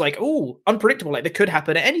feels like, unpredictable. Like, it could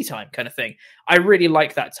happen at any time, kind of thing. I really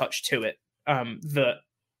like that touch to it.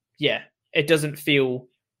 It doesn't feel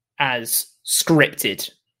as scripted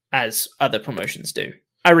as other promotions do.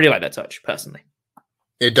 I really like that touch, personally.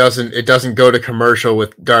 It doesn't go to commercial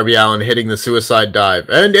with Darby Allin hitting the suicide dive.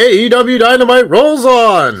 And AEW Dynamite rolls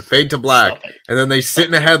on. Fade to black. And then they sit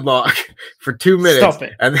in a headlock for 2 minutes.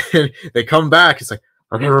 And then they come back. It's like,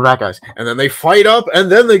 okay, we're back, guys. And then they fight up,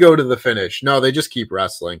 and then they go to the finish. No, they just keep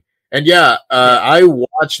wrestling. And I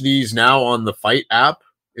watch these now on the Fight app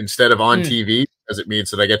instead of on TV, because it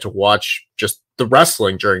means that I get to watch just the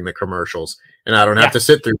wrestling during the commercials. And I don't have to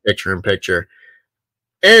sit through picture-in-picture.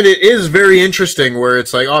 And it is very interesting where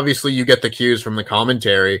it's like, obviously you get the cues from the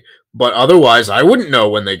commentary, but otherwise I wouldn't know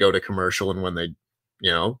when they go to commercial and when they,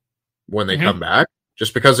 when they come back,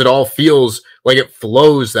 just because it all feels like it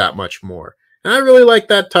flows that much more. And I really like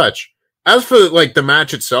that touch. As for like the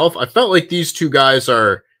match itself, I felt like these two guys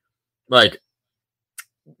are like,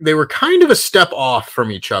 they were kind of a step off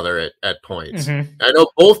from each other at points. I know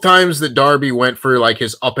both times that Darby went for like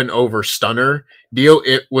his up and over stunner deal,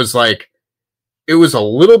 it was a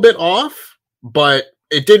little bit off, but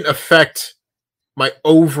it didn't affect my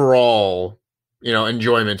overall,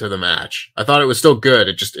 enjoyment of the match. I thought it was still good.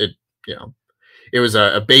 It was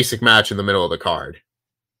a basic match in the middle of the card.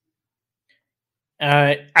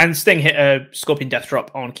 And Sting hit a Scorpion Death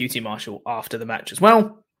Drop on QT Marshall after the match as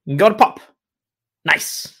well. Got a pop.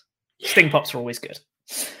 Nice. Sting pops are always good.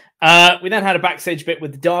 We then had a backstage bit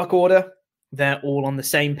with the Dark Order. They're all on the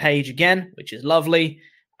same page again, which is lovely.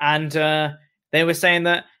 And they were saying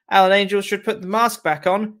that Alan Angel should put the mask back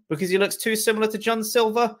on because he looks too similar to John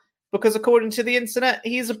Silver, because according to the internet,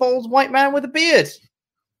 he's a bald white man with a beard.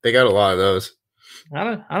 They got a lot of those. I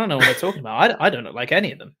don't know what they're talking about. I don't look like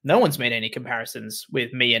any of them. No one's made any comparisons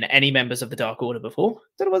with me and any members of the Dark Order before.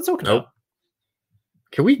 Don't know what they're talking about.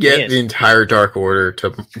 Can we get the entire Dark Order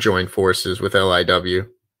to join forces with LIW?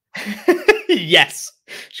 Yes.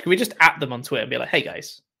 Can we just at them on Twitter and be like, hey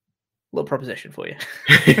guys, little proposition for you.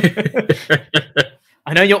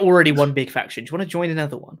 I know you're already one big faction. Do you want to join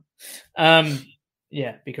another one?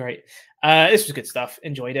 Yeah, be great. This was good stuff.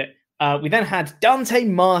 Enjoyed it. We then had Dante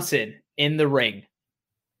Martin in the ring.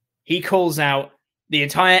 He calls out the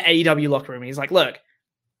entire AEW locker room. He's like, look,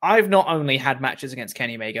 I've not only had matches against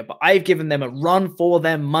Kenny Omega, but I've given them a run for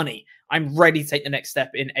their money. I'm ready to take the next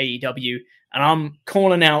step in AEW, and I'm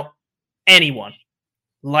calling out anyone.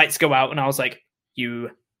 Lights go out, and I was like, you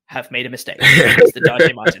have made a mistake. It's the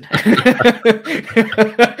Dante Martin.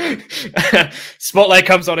 Spotlight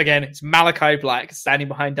comes on again. It's Malachi Black standing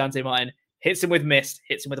behind Dante Martin. Hits him with mist.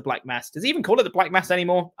 Hits him with a black mass. Does he even call it the black mass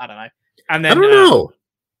anymore? I don't know. And then I don't know.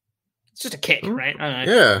 It's just a kick, right? I don't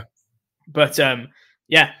know. Yeah. But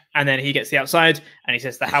yeah. And then he gets the outside, and he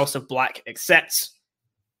says the House of Black accepts,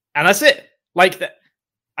 and that's it. Like that.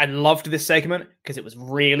 I loved this segment because it was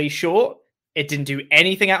really short. It didn't do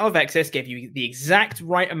anything out of excess. Gave you the exact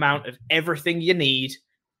right amount of everything you need.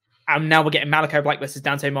 And now we're getting Malachi Black versus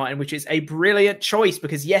Dante Martin, which is a brilliant choice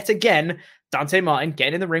because yet again, Dante Martin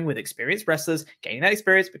getting in the ring with experienced wrestlers, gaining that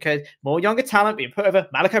experience because more younger talent being put over.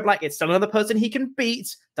 Malachi Black, it's still another person he can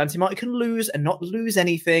beat. Dante Martin can lose and not lose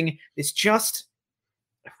anything. It's just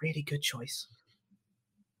a really good choice.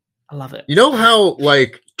 I love it. You know how,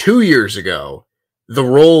 like, 2 years ago, the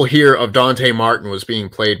role here of Dante Martin was being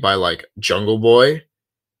played by, like, Jungle Boy,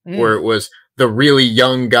 where it was the really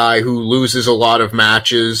young guy who loses a lot of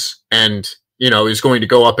matches and, you know, is going to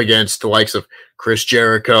go up against the likes of Chris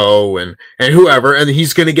Jericho and whoever, and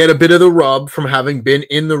he's going to get a bit of the rub from having been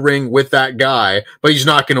in the ring with that guy, but he's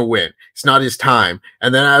not going to win. It's not his time.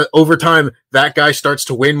 And then over time, that guy starts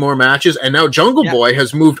to win more matches, and now Jungle Boy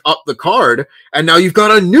has moved up the card, and now you've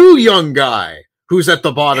got a new young guy who's at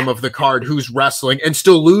the bottom of the card, who's wrestling and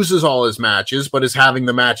still loses all his matches, but is having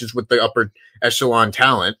the matches with the upper echelon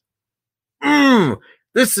talent.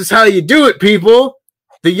 This is how you do it, people.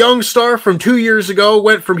 The young star from 2 years ago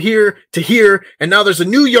went from here to here, and now there's a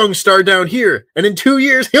new young star down here. And in 2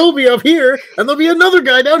 years, he'll be up here, and there'll be another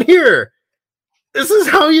guy down here. This is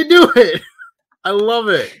how you do it. I love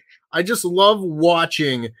it. I just love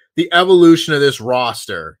watching the evolution of this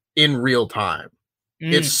roster in real time.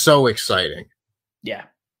 It's so exciting. Yeah.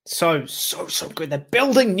 So good. They're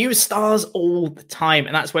building new stars all the time,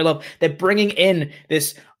 and that's what I love. They're bringing in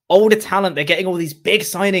this older talent. They're getting all these big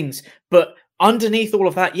signings, but underneath all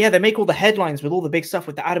of that, they make all the headlines with all the big stuff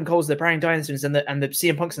with the Adam Coles, the Bryan Dynasties, and the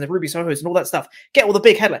CM Punks and the Ruby Sohos and all that stuff. Get all the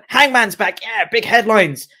big headlines. Hangman's back. Yeah, big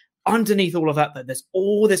headlines. Underneath all of that, though, there's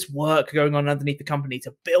all this work going on underneath the company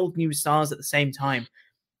to build new stars at the same time.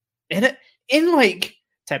 In like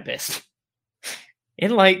Tempest,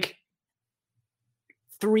 in like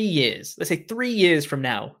 3 years, let's say 3 years from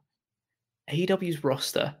now, AEW's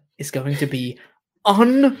roster is going to be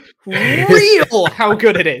unreal how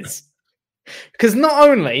good it is. Because not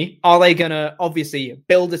only are they going to obviously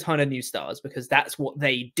build a ton of new stars, because that's what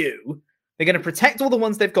they do, they're going to protect all the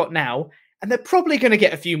ones they've got now, and they're probably going to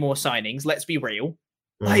get a few more signings, let's be real.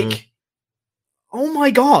 Like, oh my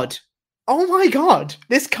God,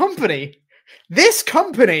 this company,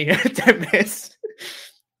 Tempest.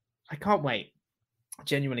 I can't wait. I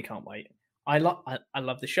genuinely can't wait. I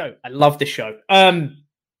love the show. I love this show.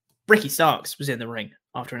 Ricky Starks was in the ring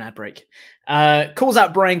after an ad break. Calls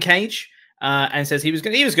out Brian Cage and says he was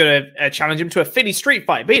going to challenge him to a Philly street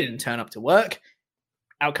fight, but he didn't turn up to work.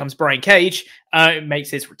 Out comes Brian Cage, makes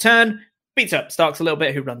his return, beats up Starks a little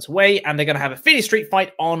bit, who runs away, and they're going to have a Philly street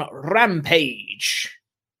fight on Rampage.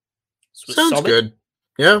 Sounds good.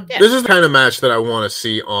 Yeah, this is the kind of match that I want to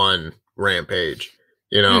see on Rampage.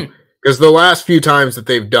 You know, because the last few times that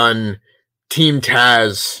they've done Team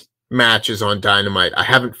Taz matches on Dynamite, I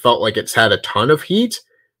haven't felt like it's had a ton of heat.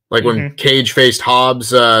 Like when Cage faced Hobbs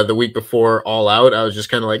the week before All Out, I was just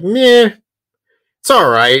kind of like, meh, it's all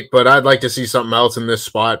right, but I'd like to see something else in this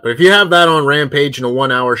spot. But if you have that on Rampage in a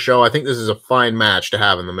 1 hour show, I think this is a fine match to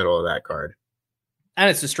have in the middle of that card. And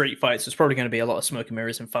it's a street fight, so it's probably going to be a lot of smoke and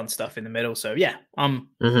mirrors and fun stuff in the middle. So yeah, I'm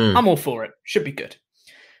all for it. Should be good.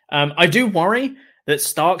 I do worry that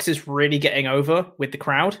Starks is really getting over with the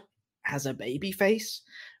crowd as a babyface,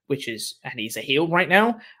 and he's a heel right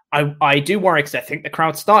now. I do worry because I think the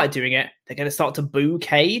crowd started doing it. They're going to start to boo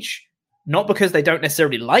Cage, not because they don't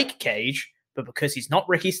necessarily like Cage, but because he's not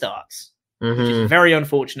Ricky Starks, which is very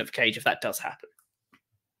unfortunate for Cage if that does happen.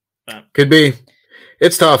 Could be.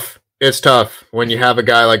 It's tough. It's tough when you have a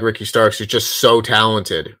guy like Ricky Starks who's just so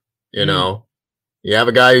talented, you know? You have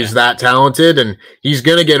a guy who's that talented, and he's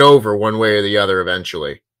going to get over one way or the other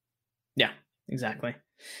eventually. Yeah, Exactly.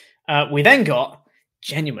 We then got,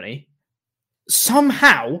 genuinely,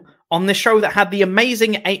 somehow on the show that had the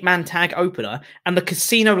amazing 8-man tag opener and the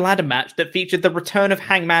casino ladder match that featured the return of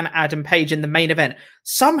Hangman Adam Page in the main event.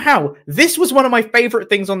 Somehow, this was one of my favorite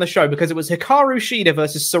things on the show because it was Hikaru Shida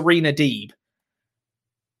versus Serena Deeb.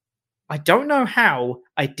 I don't know how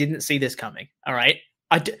I didn't see this coming, all right?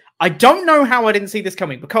 I don't know how I didn't see this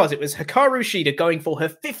coming because it was Hikaru Shida going for her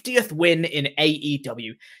 50th win in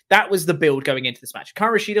AEW. That was the build going into this match.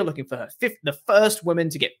 Hikaru Shida looking for her the first woman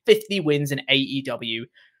to get 50 wins in AEW.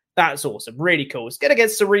 That's awesome. Really cool. It's going to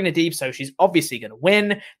get Serena Deeb, so she's obviously going to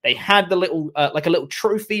win. They had the little, like a little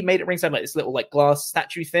trophy made at ringside, like this little like glass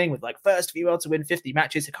statue thing with like first female to win 50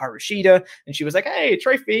 matches, Hikaru Shida. And she was like, hey,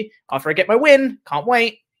 trophy. After I get my win, can't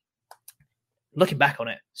wait. Looking back on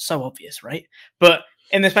it, so obvious, right? But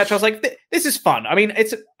in this match, I was like, this is fun. I mean,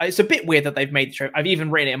 it's a bit weird that they've made the trophy. I've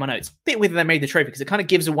even written it in my notes. A bit weird that they made the trophy because it kind of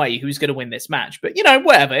gives away who's going to win this match. But, you know,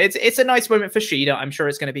 whatever. It's a nice moment for Shida. I'm sure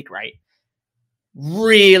it's going to be great.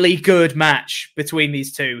 Really good match between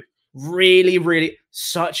these two. Really, really,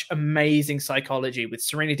 such amazing psychology with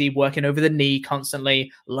Serena Deeb working over the knee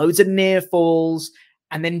constantly. Loads of near falls.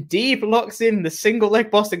 And then Deeb locks in the single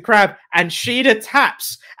leg Boston Crab and Shida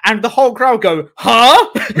taps. And the whole crowd go, huh?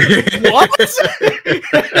 What?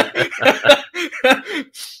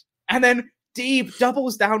 And then Deeb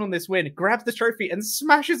doubles down on this win, grabs the trophy and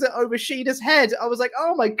smashes it over Shida's head. I was like,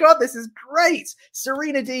 oh my God, this is great.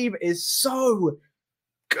 Serena Deeb is so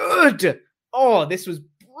good. Oh, this was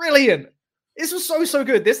brilliant. This was so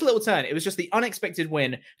good. This little turn, it was just the unexpected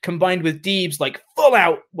win combined with Deeb's like full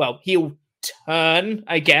out, well, heel turn,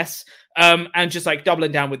 I guess, and just like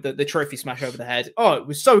doubling down with the trophy smash over the head. Oh, it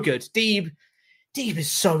was so good. Deeb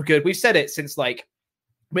is so good. We've said it since like,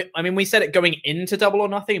 we said it going into Double or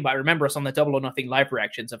Nothing, but I remember us on the Double or Nothing live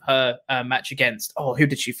reactions of her match against, who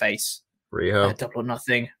did she face? Riho. Double or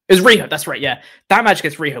Nothing. It was Riho, that's right, yeah. That match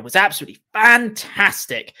against Riho was absolutely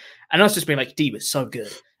fantastic. And I was just being like, Deeb is so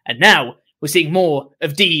good. And now we're seeing more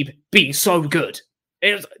of Deeb being so good.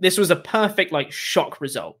 This was a perfect like shock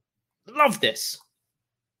result. Love this.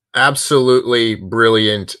 Absolutely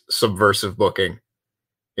brilliant subversive booking.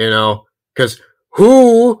 You know, because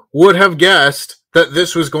who would have guessed that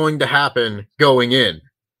this was going to happen going in?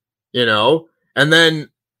 You know? And then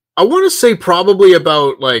I want to say probably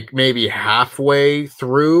about like maybe halfway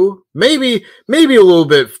through, maybe a little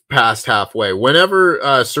bit past halfway,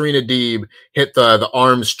 whenever Serena Deeb hit the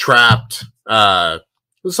arms trapped,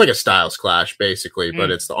 it's like a Styles Clash basically, but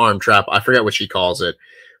it's the arm trap. I forget what she calls it.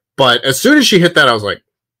 But as soon as she hit that, I was like,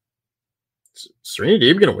 Serena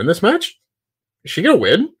Deeb going to win this match? Is she going to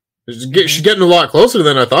win? She's getting a lot closer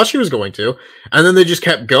than I thought she was going to. And then they just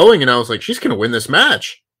kept going, and I was like, she's going to win this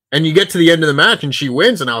match. And you get to the end of the match, and she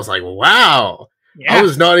wins, and I was like, wow. Yeah. I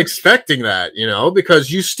was not expecting that, you know,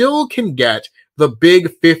 because you still can get the big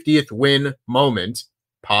 50th win moment,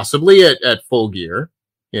 possibly at Full Gear,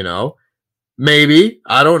 you know. Maybe.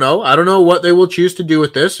 I don't know. I don't know what they will choose to do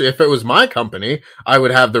with this. If it was my company, I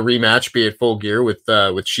would have the rematch be at Full Gear with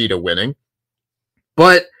Shida winning.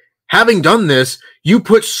 But having done this, you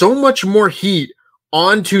put so much more heat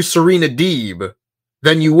onto Serena Deeb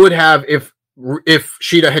than you would have if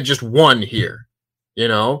Shida had just won here. You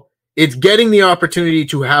know? It's getting the opportunity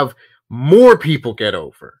to have more people get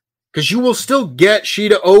over. Because you will still get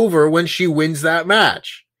Shida over when she wins that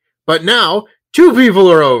match. But now, 2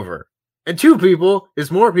 people are over. And 2 people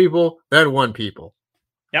is more people than 1 people.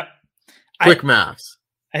 Yep. Quick maths.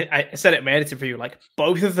 I said it in my editing for you. Like,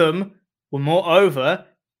 both of them were more over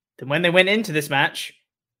than when they went into this match.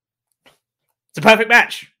 It's a perfect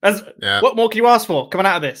match. What more can you ask for coming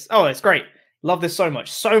out of this? Oh, it's great. Love this so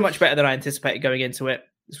much. So much better than I anticipated going into it.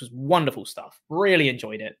 This was wonderful stuff. Really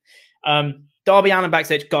enjoyed it. Darby Allin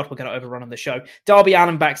backstage. God, we're going to overrun on the show. Darby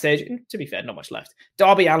Allin backstage. To be fair, not much left.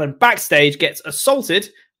 Darby Allin backstage gets assaulted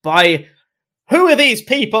by who are these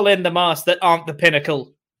people in the mask that aren't the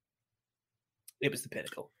Pinnacle? It was the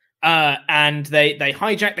Pinnacle. And they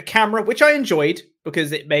hijacked the camera, which I enjoyed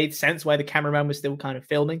because it made sense why the cameraman was still kind of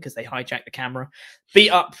filming because they hijacked the camera, beat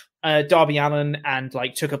up Darby Allin and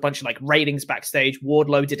like took a bunch of like ratings backstage.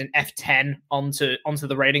 Wardlow did an F10 onto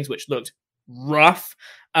the ratings, which looked rough.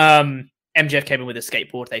 MJF came in with a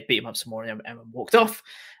skateboard. They beat him up some more and walked off.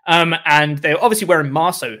 And they were obviously wearing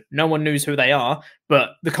masks, so no one knows who they are.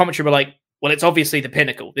 But the commentary were like, well, it's obviously the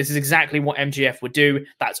Pinnacle. This is exactly what MJF would do.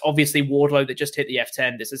 That's obviously Wardlow that just hit the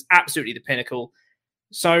F10. This is absolutely the Pinnacle.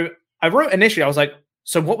 So I wrote initially, I was like,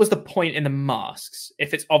 so what was the point in the masks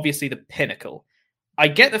if it's obviously the Pinnacle? I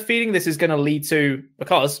get the feeling this is going to lead to,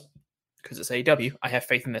 because it's AEW, I have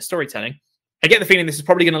faith in their storytelling. I get the feeling this is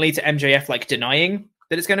probably going to lead to MJF like denying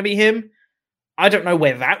that it's going to be him. I don't know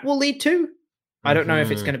where that will lead to. I don't know if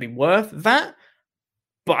it's going to be worth that.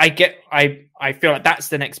 But I feel like that's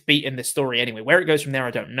the next beat in this story anyway. Where it goes from there,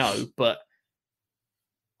 I don't know. But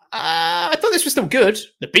I thought this was still good.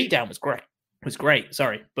 The beatdown was great.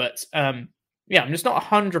 Sorry. But yeah, I'm just not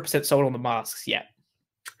 100% sold on the masks yet.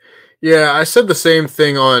 Yeah, I said the same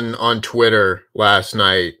thing on Twitter last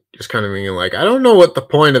night. Just kind of being like, I don't know what the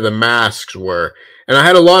point of the masks were. And I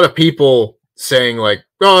had a lot of people saying like,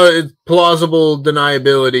 oh, it's plausible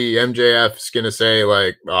deniability. MJF's going to say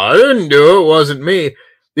like, oh, I didn't do it. It wasn't me.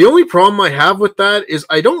 The only problem I have with that is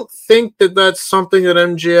I don't think that that's something that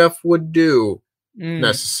MJF would do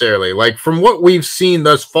necessarily. Like from what we've seen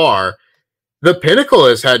thus far, the Pinnacle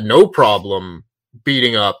has had no problem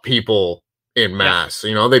beating up people in mass.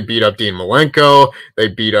 You know, they beat up Dean Malenko. They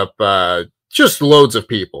beat up just loads of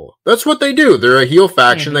people. That's what they do. They're a heel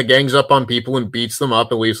faction that gangs up on people and beats them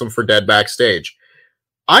up and leaves them for dead backstage.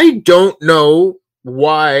 I don't know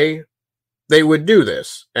why they would do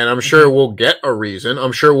this. And I'm sure we'll get a reason.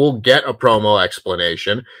 I'm sure we'll get a promo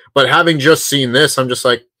explanation. But having just seen this, I'm just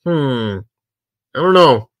like, I don't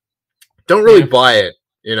know. Don't really buy it,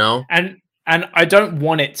 you know? And I don't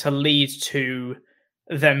want it to lead to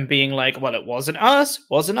them being like, well, it wasn't us.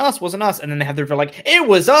 And then they have the reveal like, it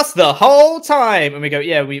was us the whole time. And we go,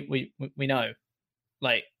 yeah, we know.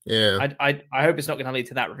 Like, yeah, I hope it's not going to lead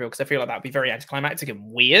to that reveal because I feel like that would be very anticlimactic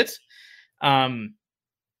and weird. But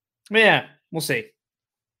yeah, we'll see.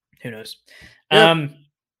 Who knows? Yeah.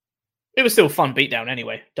 It was still a fun beatdown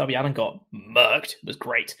anyway. Darby Allin got murked. It was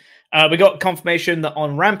great. We got confirmation that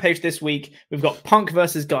on Rampage this week, we've got Punk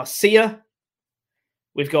versus Garcia.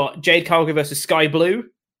 We've got Jade Cargill versus Sky Blue.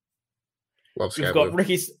 Love Sky We've Blue.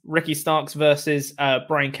 got Ricky Starks versus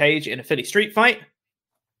Brian Cage in a Philly street fight.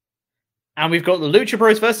 And we've got the Lucha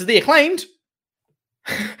Bros versus the Acclaimed.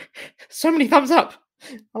 So many thumbs up.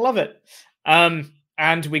 I love it.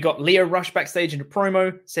 And we got Leo Rush backstage in a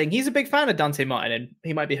promo saying he's a big fan of Dante Martin and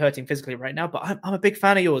he might be hurting physically right now, but I'm a big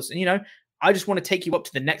fan of yours. And, you know, I just want to take you up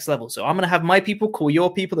to the next level. So I'm going to have my people call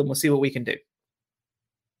your people and we'll see what we can do.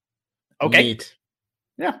 Okay. Neat.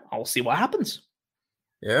 Yeah, I'll see what happens.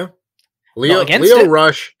 Yeah. Leo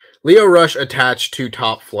Rush attached to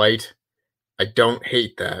Top Flight. I don't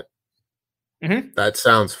hate that. Mm-hmm. That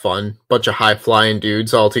sounds fun. Bunch of high-flying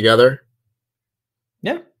dudes all together.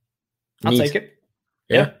 Yeah. I'll take it.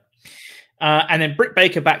 Yeah. And then Britt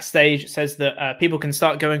Baker backstage says that people can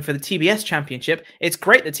start going for the TBS Championship. It's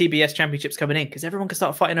great that TBS Championship's coming in because everyone can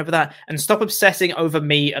start fighting over that and stop obsessing over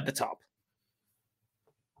me at the top.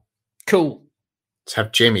 Cool. Let's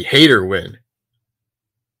have Jamie Hayter win.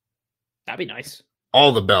 That'd be nice.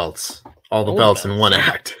 All the belts. All the belts in one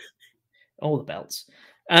act. All the belts.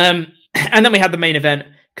 And then we had the main event,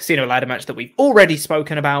 Casino Ladder match that we've already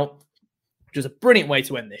spoken about, which was a brilliant way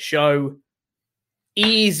to end this show.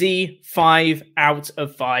 Easy 5 out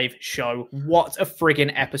of 5 show. What a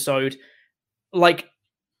friggin' episode. Like,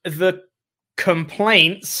 the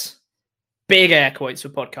complaints, big air quotes for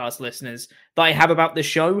podcast listeners, that I have about this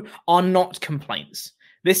show are not complaints.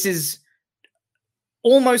 This is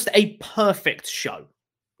almost a perfect show.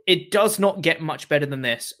 It does not get much better than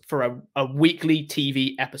this for a weekly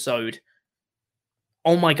TV episode.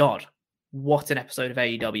 Oh my God. What an episode of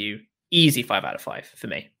AEW. Easy 5 out of 5 for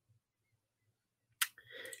me.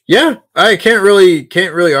 Yeah, I can't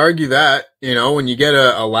really argue that. You know, when you get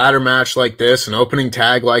a ladder match like this, an opening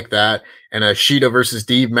tag like that, and a Shida versus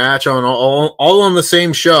Deeb match on all on the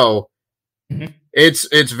same show,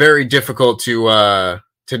 it's very difficult to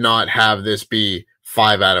not have this be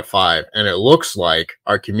 5 out of 5. And it looks like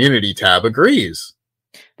our community tab agrees.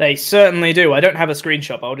 They certainly do. I don't have a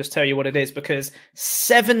screenshot, but I'll just tell you what it is because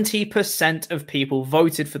 70% of people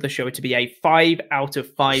voted for the show to be a 5 out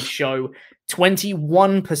of 5 show.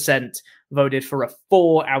 21% voted for a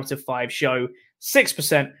 4 out of 5 show.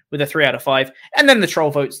 6% with a 3 out of 5. And then the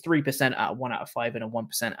troll votes 3% out of 1 out of 5 and a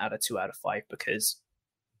 1% out of 2 out of 5 because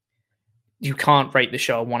you can't rate the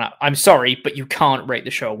show a 1 out. I'm sorry, but you can't rate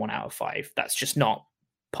the show a 1 out of 5. That's just not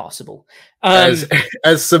possible. As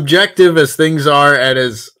subjective as things are, and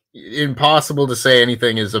as impossible to say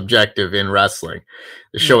anything is objective in wrestling,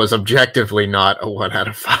 the show is objectively not a 1 out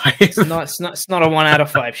of 5. It's not a 1 out of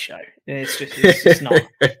 5 show. It's just not.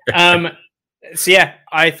 So yeah,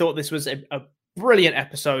 I thought this was a brilliant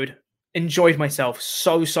episode. Enjoyed myself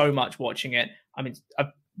so much watching it. I mean, I've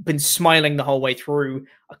been smiling the whole way through.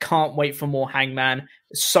 I can't wait for more Hangman.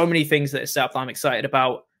 There's so many things that are set up that I'm excited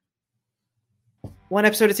about. 1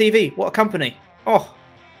 episode of TV. What a company. Oh,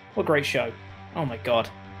 what a great show. Oh my God.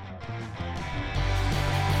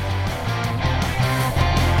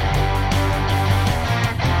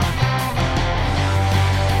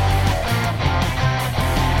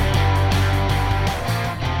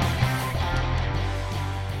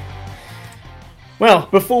 Well,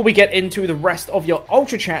 before we get into the rest of your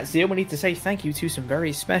Ultra Chats deal, we need to say thank you to some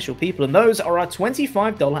very special people, and those are our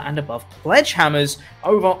 $25 and above pledge hammers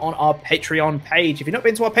over on our Patreon page. If you've not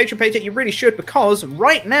been to our Patreon page yet, you really should, because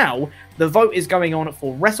right now, the vote is going on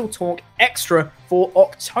for Wrestle Talk Extra for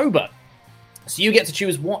October. So you get to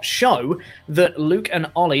choose what show that Luke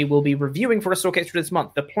and Ollie will be reviewing for Wrestle Talk Extra this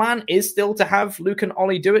month. The plan is still to have Luke and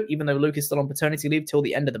Ollie do it, even though Luke is still on paternity leave till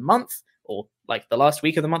the end of the month, or like the last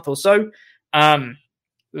week of the month or so.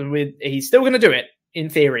 He's still going to do it, in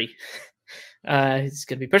theory. It's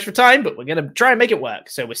going to be pushed for time, but we're going to try and make it work.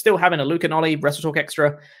 So we're still having a Luke and Ollie Wrestle Talk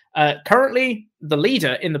Extra. Currently, the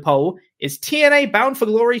leader in the poll is TNA Bound for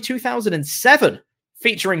Glory 2007,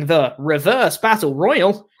 featuring the Reverse Battle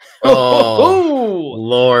Royal. Oh,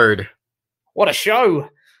 Lord. What a show.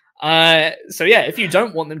 So yeah, if you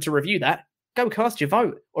don't want them to review that, go cast your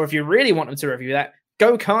vote. Or if you really want them to review that,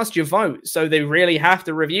 go cast your vote. So they really have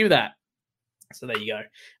to review that. So there you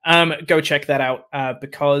go. Go check that out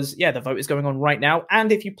because, yeah, the vote is going on right now.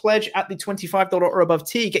 And if you pledge at the $25 or above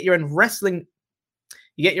tier, you get your own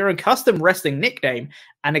custom wrestling nickname,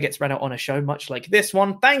 and it gets read out on a show much like this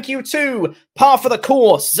one. Thank you to Par for the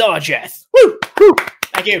Course, Zarjeth. Woo! Woo!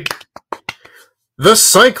 Thank you. The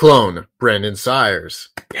Cyclone, Brandon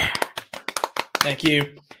Sires. Yeah. Thank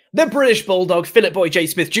you. The British Bulldog, Philip Boy J.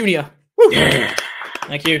 Smith Jr. Woo! Yeah.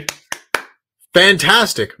 Thank you.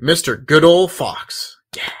 Fantastic, Mr. Good Old Fox.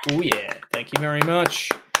 Yeah. Oh, yeah. Thank you very much.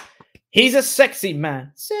 He's a sexy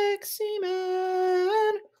man. Sexy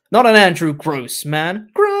man. Not an Andrew Gross man.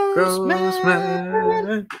 Gross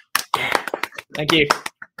man. Yeah. Thank you.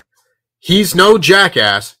 He's no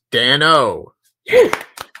jackass. Dan O. Yeah.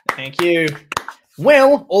 Thank you.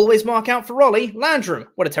 Will always mark out for Ollie. Landrum.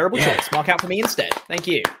 What a terrible choice. Mark out for me instead. Thank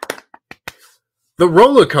you. The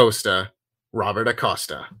Roller Coaster, Robert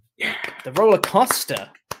Acosta. Yeah. The Roller Coaster,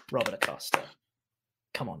 Robert Acosta.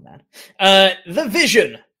 Come on, man. The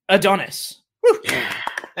Vision, Adonis. Woo. Yeah.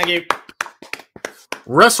 Thank you.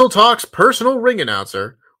 Wrestle Talk's personal ring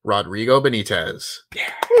announcer, Rodrigo Benitez.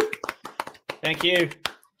 Yeah. Woo. Thank you.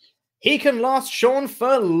 He can last Sean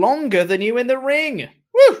for longer than you in the ring.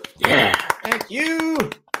 Woo. Yeah. Thank you.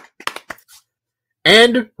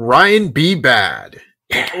 And Ryan B. Bad.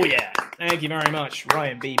 Yeah. Oh, yeah. Thank you very much,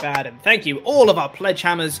 Ryan B. Bad. And thank you, all of our pledge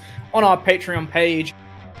hammers on our Patreon page.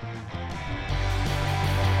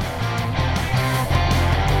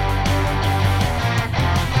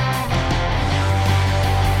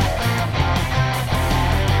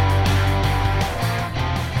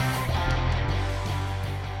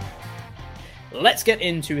 Let's get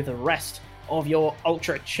into the rest of your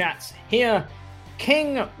Ultra Chats here.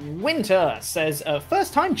 King Winter says,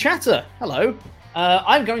 first time chatter. Hello.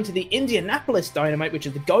 I'm going to the Indianapolis Dynamite, which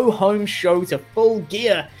is the go-home show to Full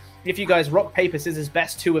Gear. If you guys rock, paper, scissors,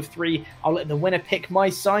 best 2 of 3, I'll let the winner pick my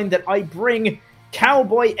sign that I bring.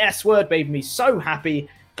 Cowboy S-word made me so happy.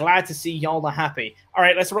 Glad to see y'all are happy. All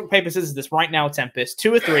right, let's rock, paper, scissors this right now, Tempest.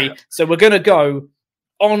 2 of 3. So we're going to go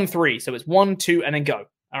on 3. So it's 1, 2, and then go.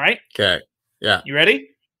 All right? Okay. Yeah. You ready?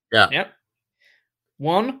 Yeah. Yep.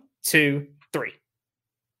 1, 2, 3.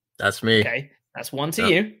 That's me. Okay. That's 1 to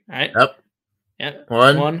you. All right. Yep. Yeah.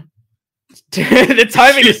 1. The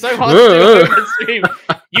timing is so hard to do over the stream.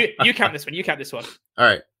 You count this one. You count this one. All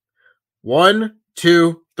right. 1,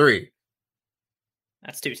 2, 3.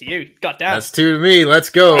 That's 2 to you. God damn. That's 2 to me. Let's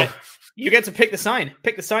go. Right. You get to pick the sign.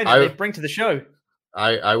 Pick the sign that they bring to the show.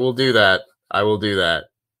 I will do that. I will do that.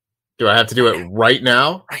 Do I have to do it right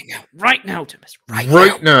now? Right now, Thomas.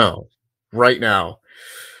 Right now.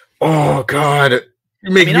 Oh, God.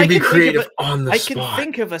 Make me be creative on the spot. I can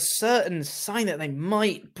think of a certain sign that they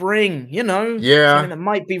might bring, you know? Yeah. Something that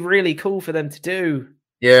might be really cool for them to do.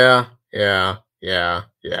 Yeah. They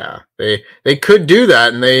could do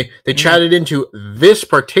that, and they chatted into this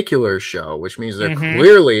particular show, which means they're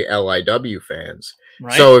clearly LIW fans.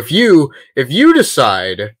 Right. So if you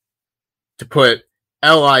decide to put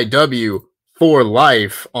LIW for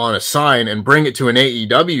life on a sign and bring it to an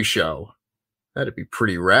AEW show, that'd be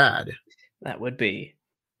pretty rad. That would be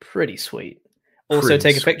pretty sweet. Also,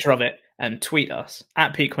 take a picture of it and tweet us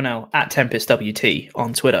at Pete Quinnell, at TempestWT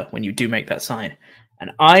on Twitter when you do make that sign.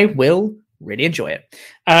 And I will really enjoy it.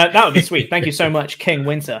 That would be sweet. Thank you so much, King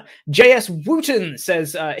Winter. JS Wooten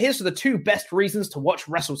says, here's for the 2 best reasons to watch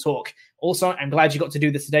Wrestle Talk. Also, I'm glad you got to do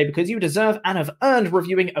this today because you deserve and have earned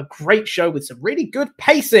reviewing a great show with some really good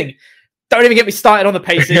pacing. Don't even get me started on the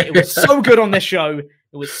pacing. It was so good on this show.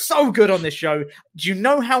 It was so good on this show. Do you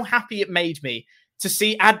know how happy it made me to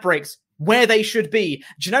see ad breaks where they should be?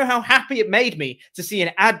 Do you know how happy it made me to see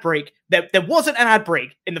an ad break? There wasn't an ad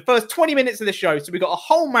break in the first 20 minutes of the show, so we got a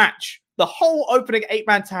whole match The whole opening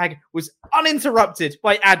 8-man tag was uninterrupted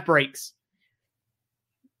by ad breaks.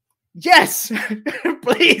 Yes!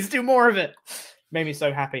 Please do more of it. Made me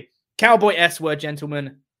so happy. Cowboy S-word,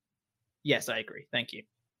 gentlemen. Yes, I agree. Thank you.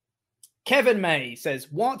 Kevin May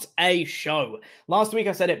says, what a show. Last week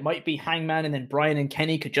I said it might be Hangman and then Brian and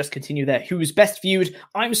Kenny could just continue their Who's Best feud.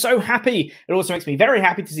 I'm so happy. It also makes me very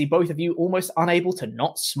happy to see both of you almost unable to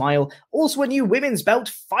not smile. Also a new women's belt,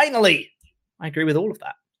 finally. I agree with all of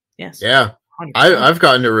that. Yes. Yeah. I've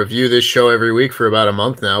gotten to review this show every week for about a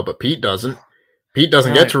month now, but Pete doesn't. Pete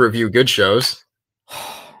doesn't get to review good shows.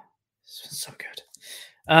 So good.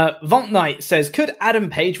 Vaunt Knight says, could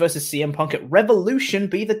Adam Page versus CM Punk at Revolution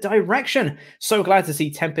be the direction? So glad to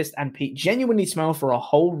see Tempest and Pete genuinely smile for a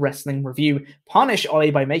whole wrestling review. Punish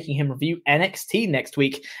Ollie by making him review NXT next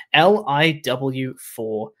week. LIW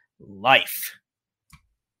for life.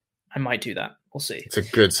 I might do that. We'll see. It's a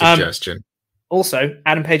good suggestion. Also,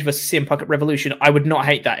 Adam Page versus CM Punk at Revolution. I would not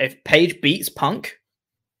hate that. If Page beats Punk,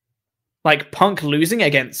 like Punk losing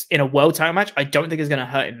in a world title match, I don't think is going to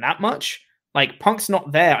hurt him that much. Like, Punk's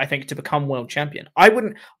not there, I think, to become world champion. I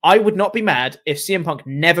would not be mad if CM Punk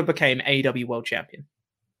never became AEW world champion.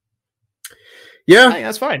 Yeah. I think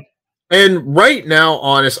that's fine. And right now,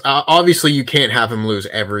 obviously you can't have him lose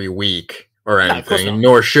every week or anything,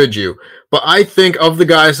 nor should you. But I think of the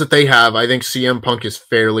guys that they have, I think CM Punk is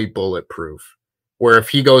fairly bulletproof. Where if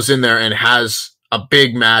he goes in there and has a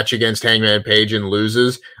big match against Hangman Page and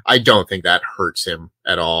loses, I don't think that hurts him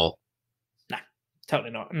at all. Nah,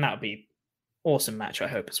 totally not. And that would be awesome match, I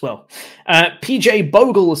hope, as well. PJ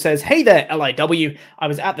Bogle says, hey there, LIW. I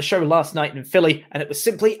was at the show last night in Philly, and it was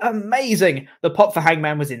simply amazing. The pop for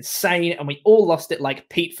Hangman was insane, and we all lost it like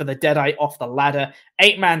Pete for the Deadeye off the ladder.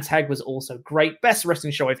 8-man tag was also great. Best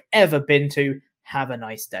wrestling show I've ever been to. Have a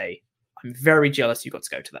nice day. I'm very jealous you got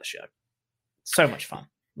to go to that show. So much fun.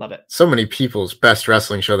 Love it. So many people's best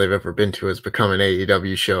wrestling show they've ever been to has become an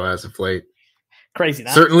AEW show as of late. Crazy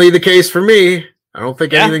that. Certainly the case for me. I don't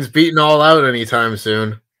think anything's beaten all out anytime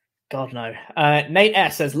soon. God, no. Nate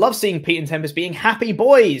S. says, love seeing Pete and Tempest being happy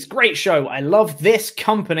boys. Great show. I love this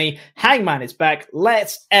company. Hangman is back.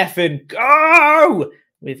 Let's effing go!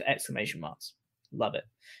 With exclamation marks. Love it.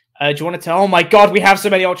 Do you want to tell? Oh my God, we have so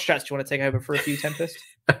many ultra chats. Do you want to take over for a few, Tempest?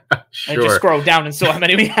 Sure. I just scrolled down and saw how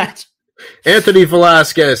many we had. Anthony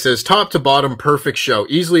Velasquez says, top to bottom, perfect show.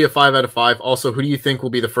 Easily a 5 out of 5. Also, who do you think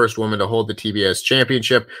will be the first woman to hold the TBS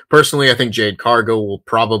championship? Personally, I think Jade Cargill will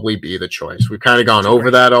probably be the choice. We've kind of gone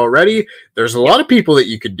over that already. There's a lot of people that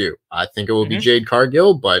you could do. I think it will be Jade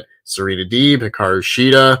Cargill, but Sarita Deeb, Hikaru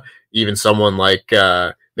Shida, even someone like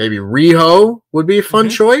maybe Riho would be a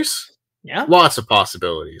fun choice. Yeah. Lots of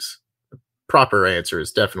possibilities. The proper answer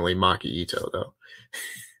is definitely Maki Ito, though.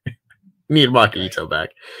 Need Maki Ito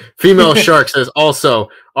back. Female Shark says, also,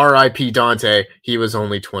 R.I.P. Dante. He was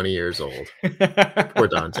only 20 years old. Poor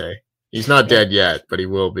Dante. He's not dead yet, but he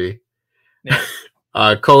will be. Yeah.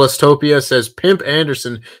 Colostopia says, Pimp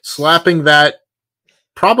Anderson slapping that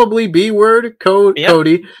probably B word,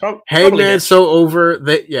 Cody. Hangman so over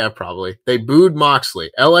that, yeah, probably. They booed Moxley.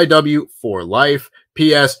 LIW for life.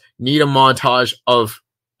 P.S. Need a montage of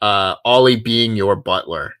Ollie being your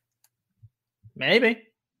butler. Maybe.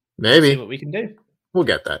 Maybe. See what we can do. We'll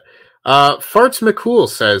get that. Farts McCool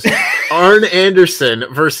says, Arn Anderson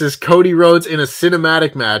versus Cody Rhodes in a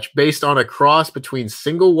cinematic match based on a cross between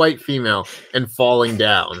single white female and falling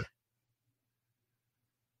down.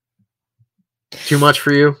 Too much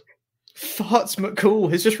for you? Farts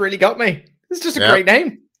McCool has just really got me. It's just a great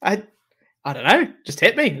name. I don't know. Just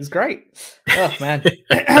hit me. It's great. Oh, man.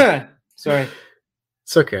 Sorry.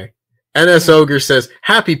 It's okay. NS Ogre says,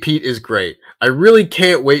 Happy Pete is great. I really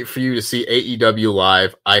can't wait for you to see AEW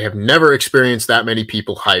live. I have never experienced that many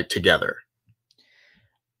people hyped together.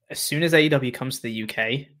 As soon as AEW comes to the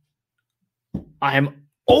UK, I am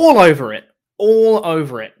all over it. All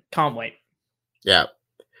over it. Can't wait. Yeah.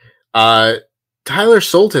 Tyler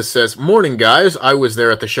Soltis says, morning, guys. I was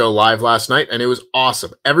there at the show live last night, and it was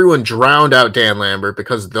awesome. Everyone drowned out Dan Lambert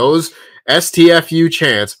because those STFU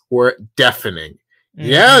chants were deafening. Mm-hmm.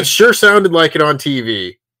 Yeah, it sure sounded like it on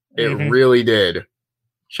TV. It really did.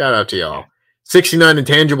 Shout out to y'all. 69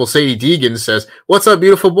 Intangible Sadie Deegan says, what's up,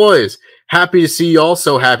 beautiful boys? Happy to see y'all.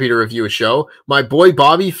 So happy to review a show. My boy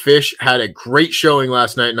Bobby Fish had a great showing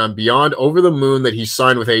last night, and I'm beyond over the moon that he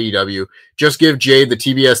signed with AEW. Just give Jade the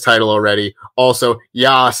TBS title already. Also,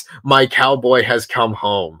 yas, my cowboy has come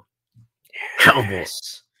home. Yes.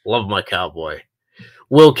 Cowboys. Love my cowboy.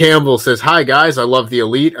 Will Campbell says, hi guys, I love the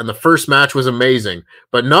Elite, and the first match was amazing,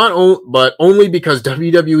 but only because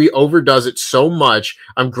WWE overdoes it so much,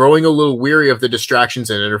 I'm growing a little weary of the distractions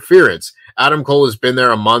and interference. Adam Cole has been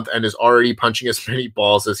there a month and is already punching as many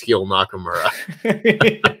balls as heel Nakamura.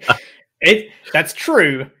 That's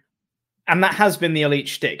true. And that has been the Elite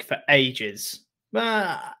shtick for ages.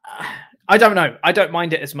 I don't know. I don't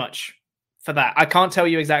mind it as much for that. I can't tell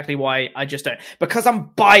you exactly why. I just don't. Because I'm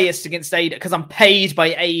biased against AEW. Because I'm paid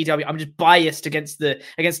by AEW. I'm just biased against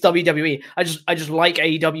WWE. I just like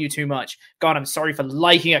AEW too much. God, I'm sorry for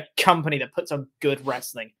liking a company that puts on good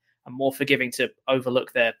wrestling. I'm more forgiving to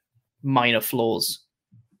overlook their minor flaws.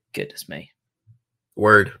 Goodness me.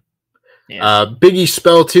 Word. Yeah. Biggie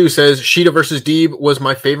Spell 2 says, Shida versus Deeb was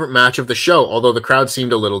my favorite match of the show, although the crowd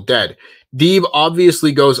seemed a little dead. Deeb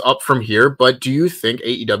obviously goes up from here, but do you think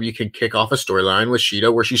AEW can kick off a storyline with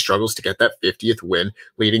Shida where she struggles to get that 50th win,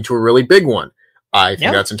 leading to a really big one? I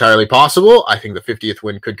think that's entirely possible. I think the 50th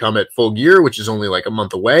win could come at Full Gear, which is only like a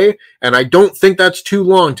month away, and I don't think that's too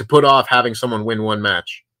long to put off having someone win one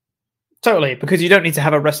match. Totally, because you don't need to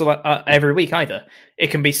have a wrestler every week either.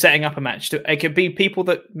 It can be setting up a match. It could be people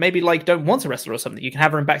that maybe like don't want a wrestler or something. You can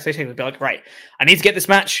have her in backstage and be like, right, I need to get this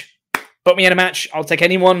match. Put me in a match. I'll take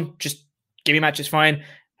anyone. Just give me a match. It's fine.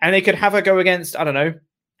 And they could have her go against, I don't know,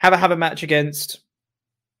 have a match against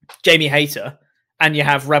Jamie Hayter, and you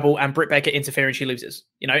have Rebel and Britt Baker interfere and she loses.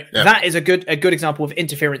 You know, that is a good example of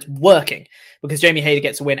interference working, because Jamie Hayter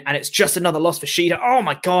gets a win and it's just another loss for Shida. Oh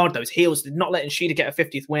my God, those heels did not letting Shida get a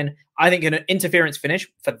 50th win. I think an interference finish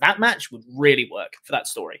for that match would really work for that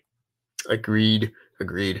story. Agreed.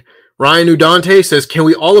 Ryan Udante says, can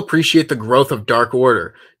we all appreciate the growth of Dark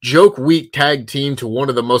Order? Joke week tag team to one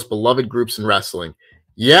of the most beloved groups in wrestling.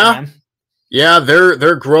 Yeah,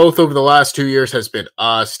 their growth over the last 2 years has been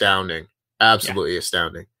astounding. Absolutely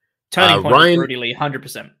astounding. Turning point Ryan, Brody Lee,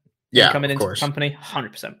 100%. Yeah, coming into course. the company,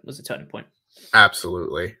 100% was a turning point.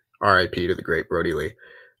 Absolutely. R.I.P. to the great Brody Lee.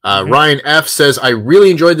 Ryan F. says, I really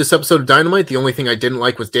enjoyed this episode of Dynamite. The only thing I didn't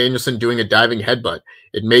like was Danielson doing a diving headbutt.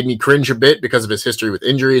 It made me cringe a bit because of his history with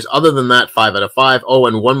injuries. Other than that, 5 out of 5. Oh,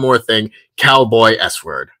 and one more thing, cowboy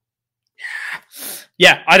S-word.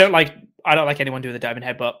 Yeah, I don't like anyone doing the diving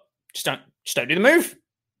headbutt. Just don't do the move.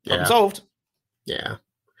 Problem solved. Yeah.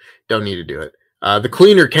 Don't need to do it. The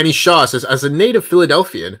cleaner, Kenny Shaw, says, as a native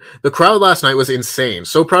Philadelphian, the crowd last night was insane.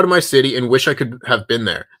 So proud of my city and wish I could have been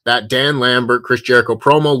there. That Dan Lambert, Chris Jericho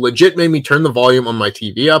promo legit made me turn the volume on my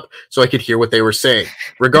TV up so I could hear what they were saying.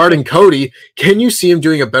 Regarding Cody, can you see him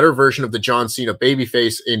doing a better version of the John Cena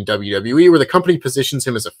babyface in WWE, where the company positions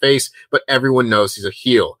him as a face, but everyone knows he's a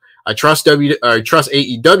heel? I trust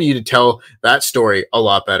AEW to tell that story a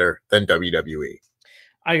lot better than WWE.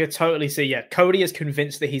 I could totally see, Cody is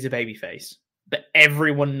convinced that he's a babyface, but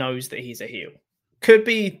everyone knows that he's a heel. Could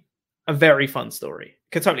be a very fun story.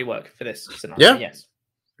 Could totally work for this scenario. Yeah. Yes.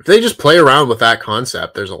 If they just play around with that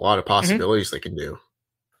concept, there's a lot of possibilities they can do.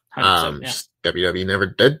 WWE never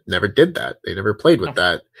did that. They never played with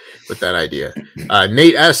that idea.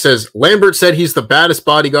 Nate S says, Lambert said he's the baddest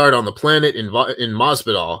bodyguard on the planet in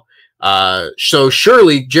Masvidal. So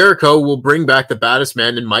surely Jericho will bring back the baddest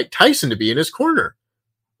man in Mike Tyson to be in his corner.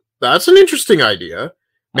 That's an interesting idea.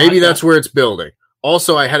 Maybe that's where it's building.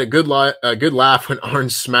 Also, I had a good laugh when Arn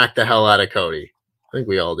smacked the hell out of Cody. I think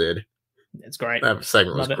we all did. It's great. That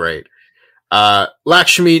segment was great.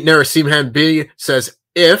 Lakshmi Narasimhan B says,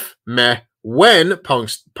 when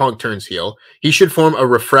Punk turns heel, he should form a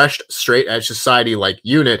refreshed straight edge society like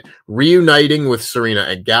unit, reuniting with Serena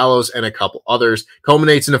and Gallows and a couple others,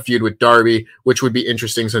 culminates in a feud with Darby, which would be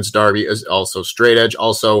interesting since Darby is also straight edge.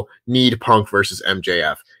 Also need Punk versus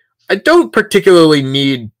MJF. I don't particularly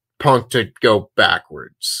need Punk to go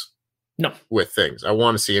backwards. No. With things. I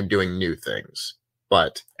want to see him doing new things.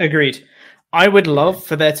 But agreed. I would love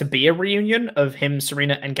for there to be a reunion of him,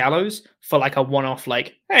 Serena, and Gallows for like a one-off,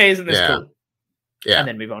 like, hey, isn't this cool? Yeah. And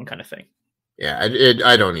then move on kind of thing. Yeah,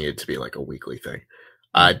 I don't need it to be like a weekly thing.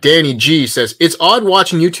 Danny G says, it's odd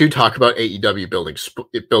watching you two talk about AEW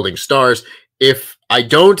building stars. If I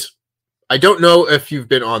don't know if you've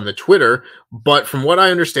been on the Twitter, but from what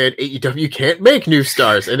I understand, AEW can't make new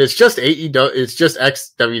stars, and it's just AEW, it's just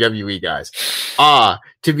ex-WWE guys.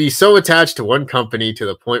 To be so attached to one company to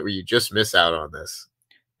the point where you just miss out on this.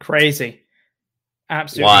 Crazy.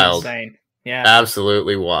 Absolutely wild. Insane. Yeah.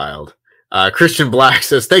 Absolutely wild. Christian Black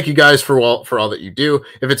says, thank you guys for all that you do.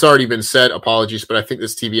 If it's already been said, apologies, but I think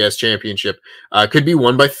this TBS championship could be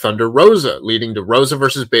won by Thunder Rosa, leading to Rosa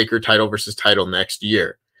versus Baker title versus title next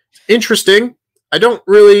year. Interesting. I don't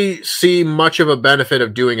really see much of a benefit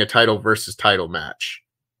of doing a title versus title match.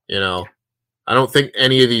 You know, I don't think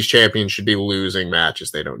any of these champions should be losing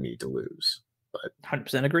matches they don't need to lose. But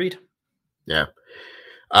 100% agreed. Yeah.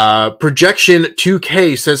 Projection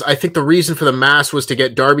 2K says, I think the reason for the mask was to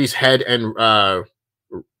get Darby's head and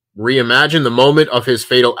reimagine the moment of his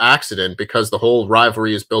fatal accident because the whole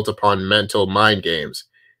rivalry is built upon mental mind games.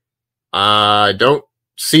 I don't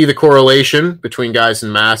see the correlation between guys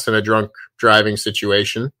in masks and a drunk driving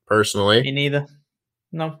situation, personally. Me neither.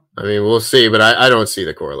 No. I mean, we'll see, but I don't see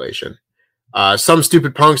the correlation. Some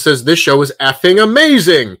stupid punk says, this show is effing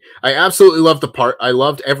amazing. I absolutely loved the part. I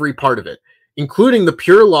loved every part of it, including the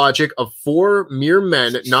pure logic of 4 mere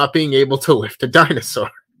men not being able to lift a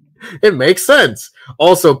dinosaur. It makes sense.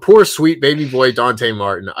 Also, poor sweet baby boy Dante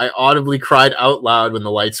Martin. I audibly cried out loud when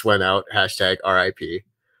the lights went out. Hashtag RIP.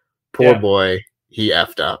 Poor boy. He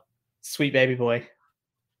effed up. Sweet baby boy.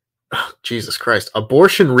 Oh, Jesus Christ.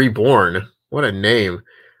 Abortion Reborn. What a name.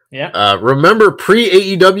 Yeah. Remember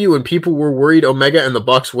pre-AEW when people were worried Omega and the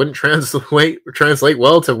Bucks wouldn't translate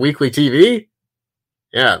well to weekly TV?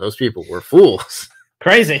 Yeah, those people were fools.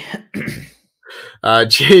 Crazy.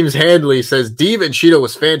 James Handley says, Deeb and Sheeta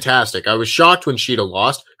was fantastic. I was shocked when Sheeta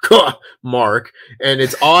lost. Mark. And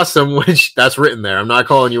it's awesome when... that's written there. I'm not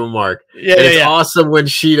calling you a Mark. It's awesome when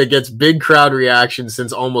Sheeta gets big crowd reaction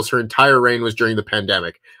since almost her entire reign was during the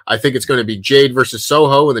pandemic. I think it's going to be Jade versus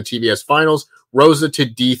Soho in the TBS finals. Rosa to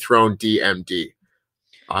dethrone DMD.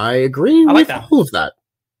 I agree with all of that.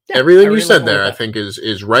 Yeah, everything you said there, I think,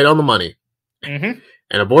 is right on the money. Mm-hmm.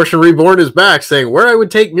 And Abortion Reborn is back saying, where I would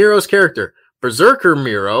take Miro's character. Berserker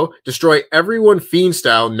Miro, destroy everyone Fiend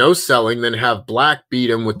style, no selling, then have Black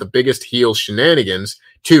beat him with the biggest heel shenanigans.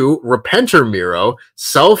 2, Repenter Miro,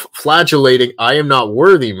 self-flagellating I am not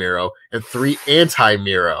worthy Miro. And 3,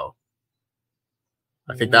 anti-Miro.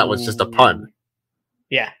 I think that was just a pun.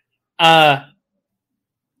 Yeah.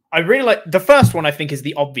 I really like the first one. I think is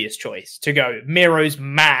the obvious choice to go. Miro's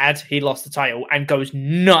mad. He lost the title and goes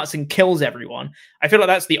nuts and kills everyone. I feel like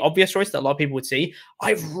that's the obvious choice that a lot of people would see.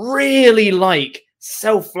 I really like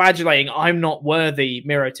self-flagellating. I'm not worthy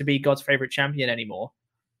Miro to be God's favorite champion anymore.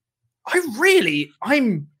 I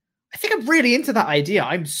think I'm really into that idea.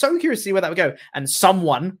 I'm so curious to see where that would go. And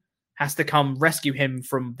someone has to come rescue him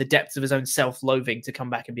from the depths of his own self-loathing to come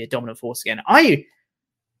back and be a dominant force again. I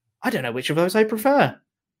don't know which of those I prefer.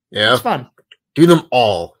 Yeah. It's fun. Do them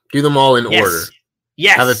all. Do them all in order.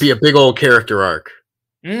 Yes. Have it be a big old character arc.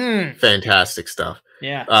 Fantastic stuff.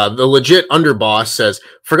 Yeah. The legit underboss says,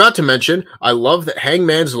 forgot to mention, I love that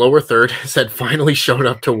Hangman's lower third had finally shown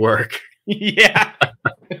up to work. Yeah.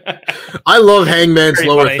 I love Hangman's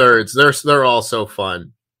lower thirds. They're all so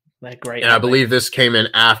fun. They're great. And I believe this came in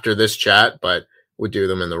after this chat, but we do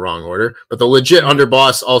them in the wrong order. But the legit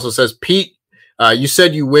underboss also says, Pete, you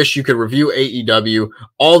said you wish you could review AEW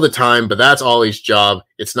all the time, but that's Ollie's job.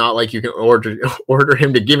 It's not like you can order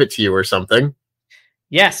him to give it to you or something.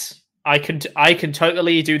 Yes, I can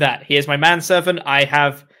totally do that. He is my manservant. I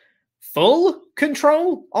have full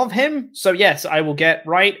control of him. So yes, I will get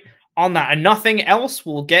right on that. And nothing else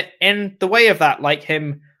will get in the way of that, like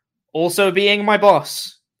him also being my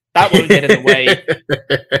boss. That won't get in the way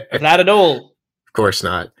of that at all. Of course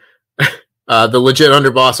not. The legit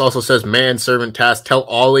underboss also says, manservant task, tell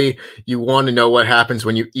Ollie you want to know what happens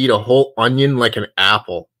when you eat a whole onion like an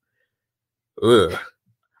apple. Ugh.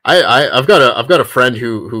 I've got a friend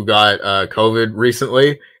who got COVID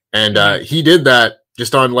recently, and he did that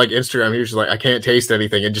just on like Instagram. He was just like, I can't taste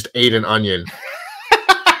anything, and just ate an onion.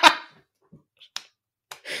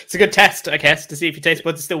 It's a good test, I guess, to see if your taste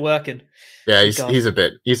buds are still working. Yeah, he's a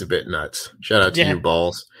bit nuts. Shout out to you,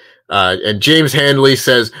 balls. And James Handley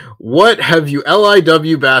says, what have you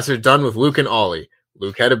LIW bastards done with Luke and Ollie?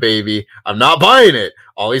 Luke had a baby. I'm not buying it.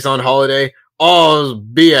 Ollie's on holiday. Oh,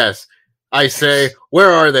 BS. I say, where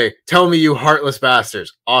are they? Tell me, you heartless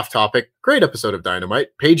bastards. Off topic. Great episode of Dynamite.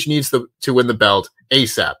 Paige needs to win the belt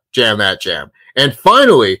ASAP. Jam that jam. And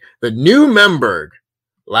finally, the new Memberg,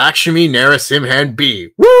 Lakshmi Narasimhan B.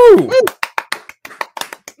 Woo!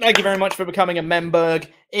 Thank you very much for becoming a Memberg.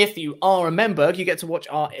 If you are a Memberg, you get to watch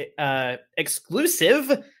our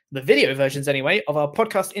exclusive, the video versions anyway, of our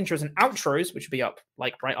podcast intros and outros, which will be up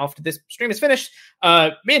like right after this stream is finished.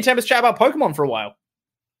 Me and Tempest chat about Pokemon for a while.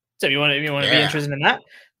 So if you want to be interested in that,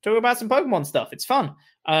 talk about some Pokemon stuff. It's fun.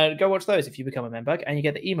 Go watch those if you become a Memberg, and you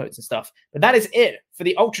get the emotes and stuff. But that is it for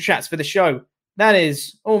the Ultra Chats for the show. That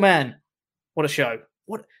is, oh man, what a show.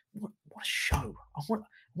 What a show. I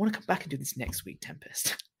want to come back and do this next week,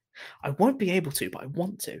 Tempest. I won't be able to, but I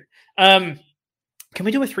want to. Can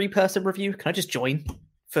we do a 3-person review? Can I just join?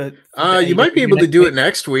 You might be able to do it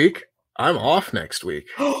next week. I'm off next week.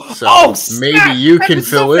 So maybe you can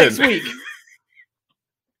fill in. Next week.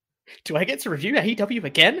 Do I get to review AEW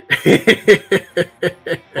again?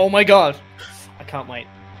 Oh my god. I can't wait.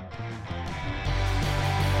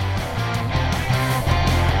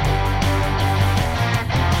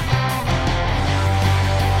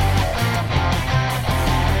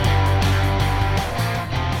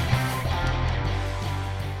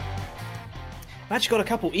 I've actually got a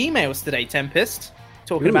couple emails today, Tempest,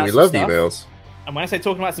 talking Ooh, about we some love stuff. emails. And when I say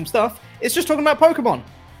talking about some stuff, it's just talking about Pokemon.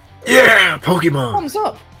 Yeah, Pokemon. Thumbs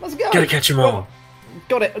up. Let's go. Gotta catch them all.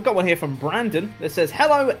 Got it. Got one here from Brandon that says,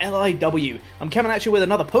 "Hello, LIW. I'm coming at you with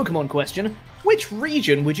another Pokemon question. Which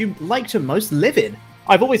region would you like to most live in?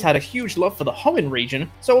 I've always had a huge love for the Hoenn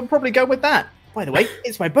region, so I'll probably go with that. By the way,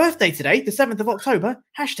 it's my birthday today, the 7th of October.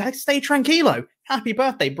 Hashtag stay tranquilo. Happy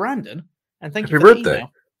birthday, Brandon. And thank you for the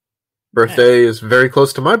email." Birthday is very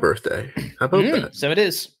close to my birthday. How about that? So it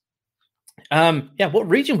is. What Pokemon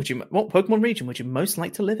region would you most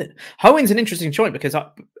like to live in? Hoenn's an interesting choice because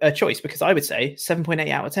I would say 7.8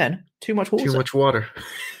 out of 10. Too much water. Too much water.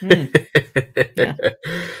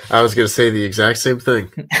 I was going to say the exact same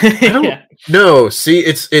thing. No, see,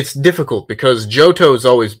 it's difficult because Johto's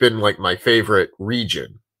always been like my favorite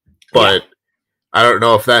region, but I don't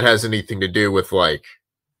know if that has anything to do with like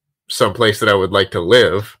some place that I would like to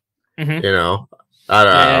live. Mm-hmm. You know, I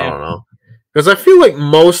don't know. Because I feel like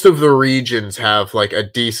most of the regions have like a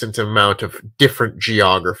decent amount of different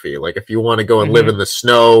geography. Like if you want to go and live in the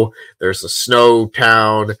snow, there's a snow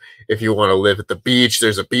town. If you want to live at the beach,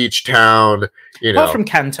 there's a beach town. You know, apart from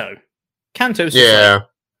Kanto. Kanto's just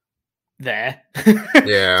there.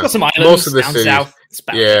 Yeah, got some islands most of the down cities. South.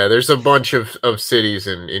 Yeah, there's a bunch of cities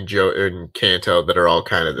in Kanto that are all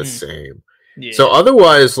kind of the same. Yeah. So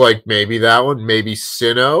otherwise, like maybe that one, maybe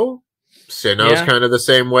Sinnoh. Sinnoh's kind of the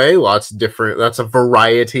same way. Lots of different. That's a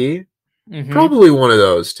variety. Probably one of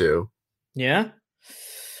those two. Yeah.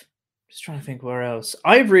 Just trying to think where else.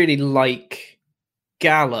 I really like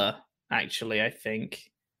Galar. Actually, I think.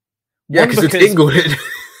 Yeah, because it's England.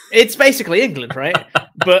 It's basically England, right?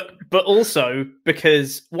 but also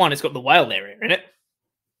because one, it's got the wild area in it.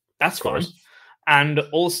 That's fun, and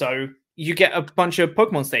also you get a bunch of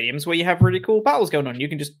Pokemon stadiums where you have really cool battles going on. You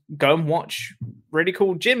can just go and watch really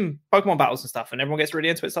cool gym Pokemon battles and stuff, and everyone gets really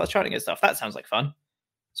into it, starts chatting and stuff. That sounds like fun.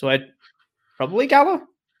 So I'd probably Galar.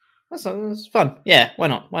 That's fun. Yeah, why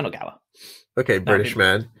not? Why not Galar? Okay, British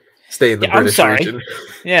man. Stay in the British region.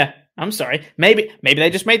 Yeah, I'm sorry. Maybe they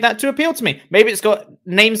just made that to appeal to me. Maybe it's got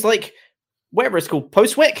names like whatever it's called,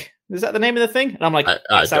 Postwick. Is that the name of the thing? And I'm like,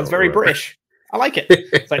 that sounds very British. I like it.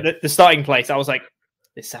 It's like the starting place. I was like,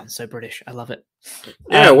 this sounds so British. I love it.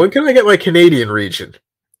 Yeah, when can I get my Canadian region?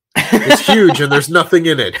 It's huge and there's nothing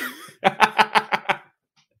in it.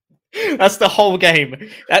 That's the whole game.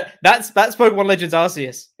 That's Pokemon Legends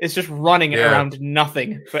Arceus. It's just running around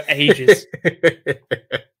nothing for ages.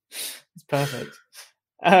 It's perfect.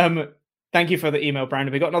 Thank you for the email,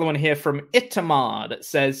 Brandon. We got another one here from Itamar that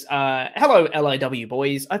says, hello, LIW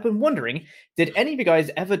boys. I've been wondering, did any of you guys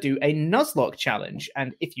ever do a Nuzlocke challenge?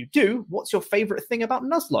 And if you do, what's your favorite thing about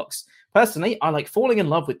Nuzlockes? Personally, I like falling in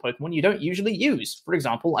love with Pokemon you don't usually use. For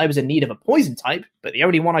example, I was in need of a poison type, but the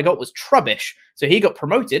only one I got was Trubbish. So he got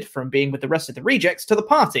promoted from being with the rest of the rejects to the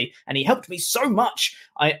party, and he helped me so much.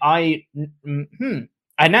 I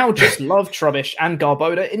now just love Trubbish and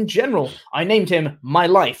Garbodor in general. I named him My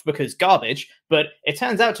Life because garbage, but it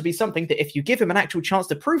turns out to be something that if you give him an actual chance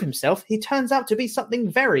to prove himself, he turns out to be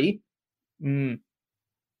something very...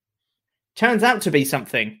 Turns out to be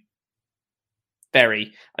something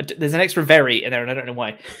very... There's an extra very in there and I don't know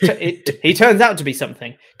why. He turns out to be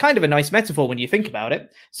something. Kind of a nice metaphor when you think about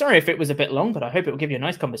it. Sorry if it was a bit long, but I hope it will give you a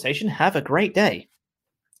nice conversation. Have a great day.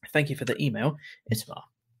 Thank you for the email, Ismar.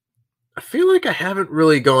 I feel like I haven't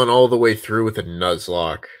really gone all the way through with a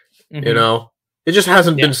Nuzlocke. You know, it just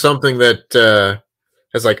hasn't been something that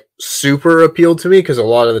has like super appealed to me because a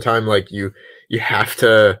lot of the time, like you have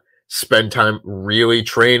to spend time really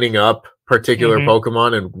training up particular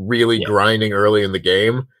Pokemon and really grinding early in the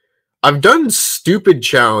game. I've done stupid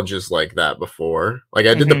challenges like that before. Like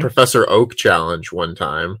I did the Professor Oak challenge one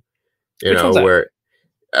time. You know, where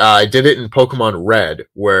I did it in Pokemon Red,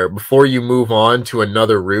 where before you move on to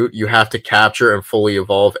another route, you have to capture and fully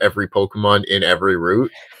evolve every Pokemon in every route.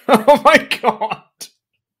 Oh my god!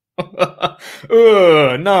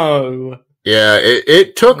 No. Yeah,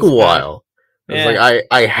 it took a while. It was like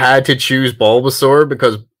I had to choose Bulbasaur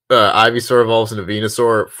because Ivysaur evolves into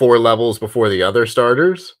Venusaur 4 levels before the other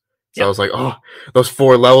starters. So I was like, oh, those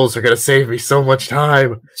 4 levels are going to save me so much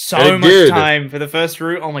time. So much time for the first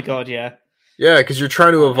route. Oh my god, yeah. Yeah, because you're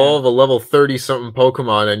trying to evolve a level 30-something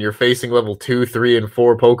Pokemon, and you're facing level 2, 3, and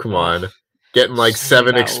 4 Pokemon, getting like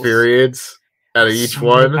 7 experience out of each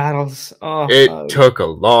one. Battles. It took a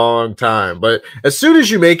long time, but as soon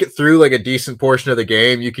as you make it through like a decent portion of the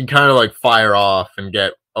game, you can kind of like fire off and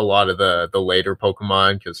get a lot of the later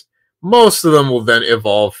Pokemon, because most of them will then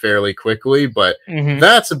evolve fairly quickly, but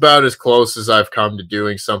that's about as close as I've come to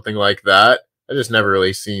doing something like that. I just never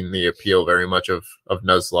really seen the appeal very much of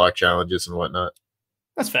Nuzlocke challenges and whatnot.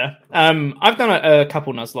 That's fair. I've done a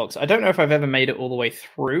couple Nuzlockes. I don't know if I've ever made it all the way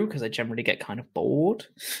through because I generally get kind of bored.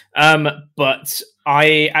 But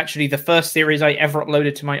the first series I ever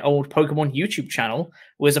uploaded to my old Pokemon YouTube channel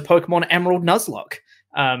was a Pokemon Emerald Nuzlocke,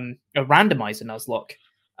 a randomizer Nuzlocke.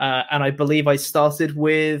 And I believe I started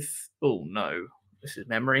with, oh no, this is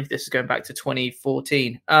memory. This is going back to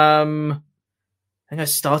 2014. I think I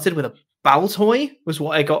started with a Baltoy was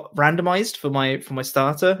what I got randomized for my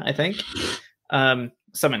starter, I think.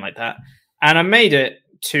 Something like that. And I made it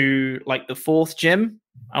to like the 4th gym,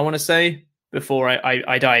 I want to say, before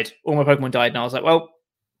I died. All my Pokemon died, and I was like, well,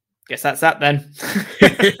 guess that's that then.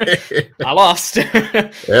 I lost.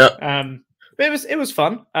 Yeah. But it was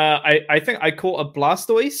fun. I think I caught a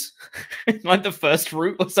Blastoise in like the first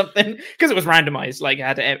route or something, because it was randomized, like it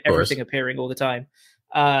had everything appearing all the time.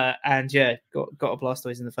 And yeah, got a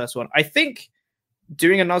Blastoise in the first one. I think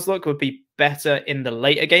doing a Nuzlocke would be better in the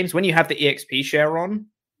later games when you have the EXP share on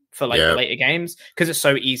for like the later games, because it's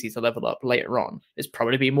so easy to level up later on. It's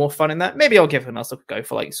probably be more fun in that. Maybe I'll give a Nuzlocke a go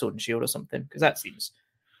for like Sword and Shield or something, because that seems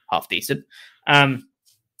half decent.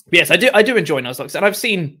 Yes, I do enjoy Nuzlockes,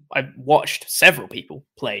 and I've watched several people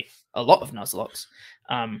play a lot of Nuzlockes.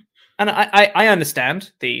 And I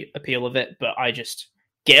understand the appeal of it, but I just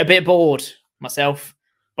get a bit bored myself.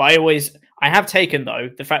 But I have taken, though,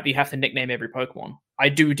 the fact that you have to nickname every Pokemon. I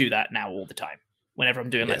do that now all the time. Whenever I'm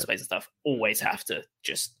doing Let's Plays and stuff, always have to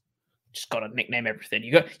just gotta nickname everything.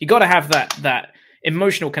 You gotta have that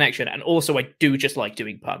emotional connection, and also I do just like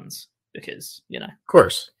doing puns because, of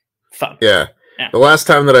course, fun. Yeah. The last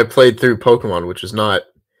time that I played through Pokemon, which was not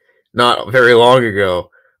very long ago,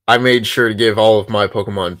 I made sure to give all of my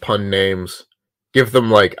Pokemon pun names. Give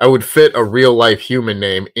them I would fit a real life human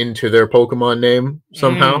name into their Pokemon name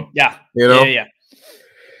somehow. Yeah. Yeah.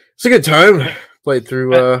 It's a good time. Played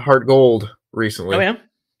through Heart Gold recently. Oh yeah.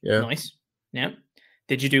 Yeah. Nice. Yeah.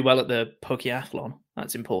 Did you do well at the Pokeathlon?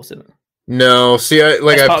 That's important. No. See, I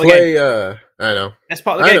play. I know. That's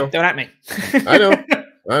part of the game. Don't at me. I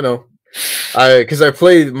know. Because I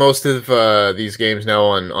play most of these games now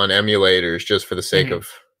on emulators just for the sake of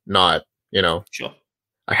not, Sure.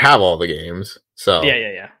 I have all the games, so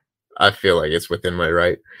yeah. I feel like it's within my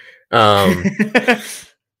right.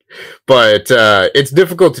 But it's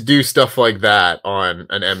difficult to do stuff like that on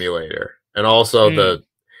an emulator, and also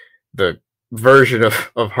the version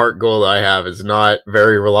of Heart Gold I have is not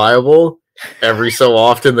very reliable. Every so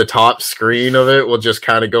often, the top screen of it will just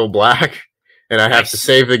kind of go black, and I have to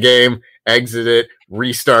save the game, exit it,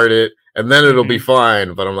 restart it, and then it'll be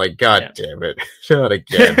fine. But I'm like, God damn it, not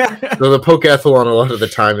again. So the Pokeathlon a lot of the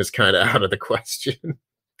time is kind of out of the question.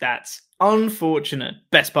 That's unfortunate.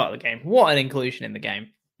 Best part of the game. What an inclusion in the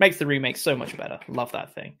game. Makes the remake so much better. Love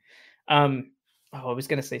that thing. I was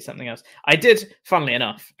going to say something else. I did, funnily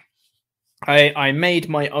enough, I made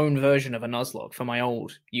my own version of a Nuzlocke for my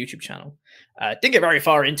old YouTube channel. Didn't get very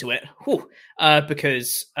far into it,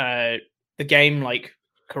 because the game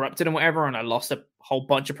corrupted and whatever, and I lost a whole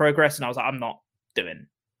bunch of progress, and I was like, I'm not doing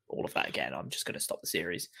all of that again. I'm just going to stop the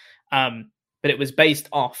series. But it was based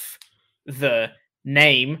off the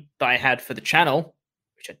name that I had for the channel,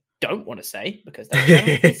 which I don't want to say because that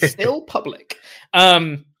channel is still public.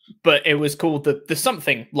 But it was called the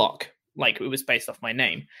something lock. It was based off my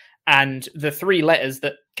name. And the 3 letters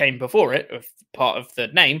that came before it, of part of the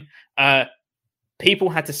name, people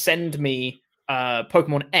had to send me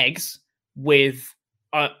Pokemon eggs with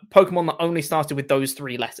Pokemon that only started with those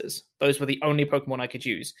 3 letters. Those were the only Pokemon I could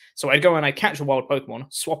use. So I'd go and I'd catch a wild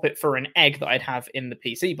Pokemon, swap it for an egg that I'd have in the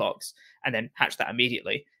PC box, and then hatch that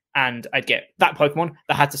immediately. And I'd get that Pokemon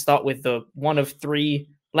that had to start with the one of 3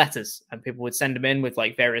 letters, and people would send them in with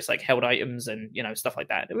various held items and stuff like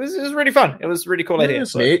that. It was really fun. It was a really cool idea.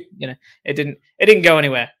 That's but, neat. it didn't go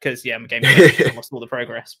anywhere because my game lost all the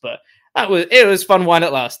progress. But it was fun while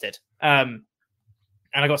it lasted. And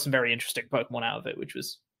I got some very interesting Pokemon out of it, which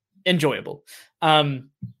was enjoyable. But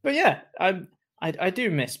yeah, I do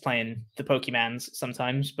miss playing the Pokemans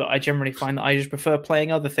sometimes, but I generally find that I just prefer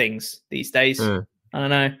playing other things these days. I don't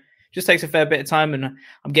know. Just takes a fair bit of time, and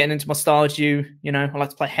I'm getting into my Stardew. I like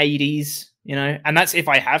to play Hades, and that's if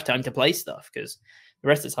I have time to play stuff, because the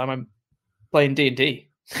rest of the time I'm playing D&D.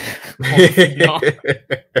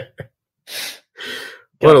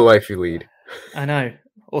 What a life you lead. I know.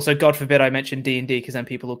 Also, God forbid I mention D&D, because then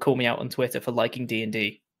people will call me out on Twitter for liking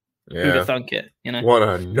D&D. Yeah. Who'd have thunk it? What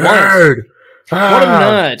a nerd! What a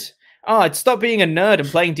nerd! Oh, I'd stop being a nerd and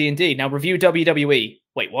playing D&D. Now review WWE.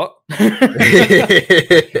 Wait, what?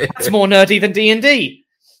 That's more nerdy than D&D.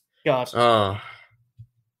 God.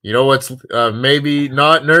 You know what's maybe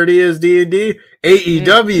not nerdy as D&D?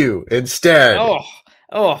 AEW instead.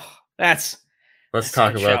 Oh, that's Let's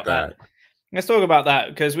talk about that. Let's talk about that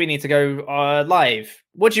because we need to go live.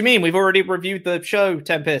 What do you mean? We've already reviewed the show,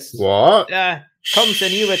 Tempest. What?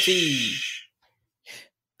 Continuity.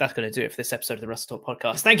 That's going to do it for this episode of the WrestleTalk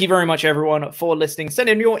podcast. Thank you very much, everyone, for listening. Send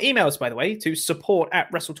in your emails, by the way, to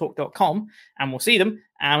support@wrestletalk.com, and we'll see them,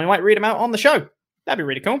 and we might read them out on the show. That'd be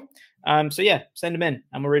really cool. So yeah, send them in,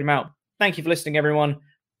 and we'll read them out. Thank you for listening, everyone.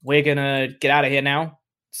 We're going to get out of here now.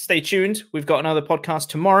 Stay tuned. We've got another podcast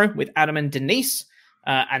tomorrow with Adam and Denise,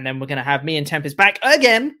 and then we're going to have me and Tempest back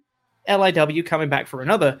again. LIW coming back for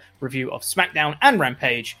another review of SmackDown and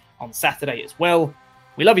Rampage on Saturday as well.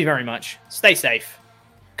 We love you very much. Stay safe.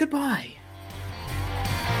 Goodbye.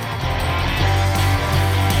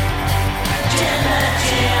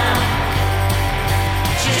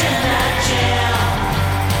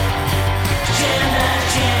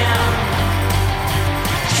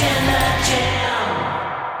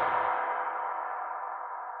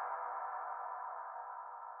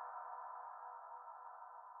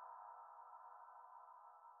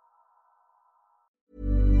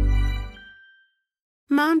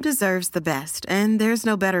 Mom deserves the best, and there's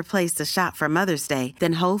no better place to shop for Mother's Day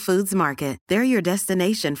than Whole Foods Market. They're your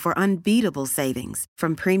destination for unbeatable savings,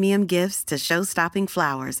 from premium gifts to show-stopping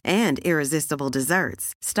flowers and irresistible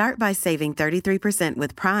desserts. Start by saving 33%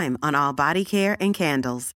 with Prime on all body care and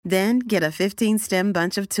candles. Then get a 15-stem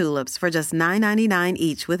bunch of tulips for just $9.99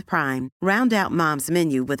 each with Prime. Round out Mom's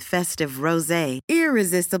menu with festive rosé,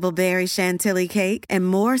 irresistible berry chantilly cake, and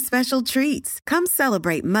more special treats. Come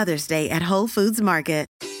celebrate Mother's Day at Whole Foods Market.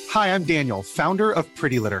 Hi, I'm Daniel, founder of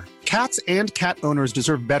Pretty Litter. Cats and cat owners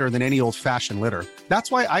deserve better than any old-fashioned litter.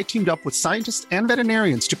 That's why I teamed up with scientists and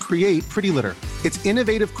veterinarians to create Pretty Litter. Its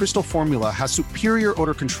innovative crystal formula has superior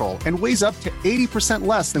odor control and weighs up to 80%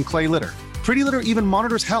 less than clay litter. Pretty Litter even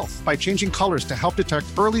monitors health by changing colors to help detect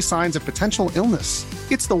early signs of potential illness.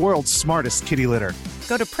 It's the world's smartest kitty litter.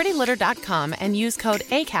 Go to prettylitter.com and use code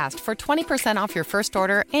ACAST for 20% off your first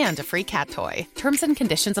order and a free cat toy. Terms and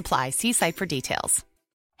conditions apply. See site for details.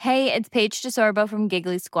 Hey, it's Paige DeSorbo from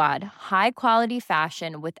Giggly Squad. High quality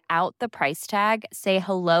fashion without the price tag. Say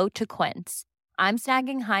hello to Quince. I'm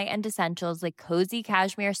snagging high-end essentials like cozy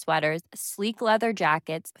cashmere sweaters, sleek leather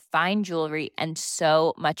jackets, fine jewelry, and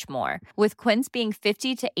so much more. With Quince being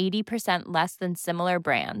 50 to 80% less than similar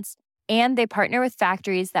brands. And they partner with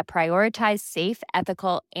factories that prioritize safe,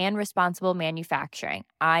 ethical, and responsible manufacturing.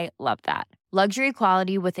 I love that. Luxury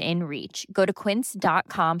quality within reach. Go to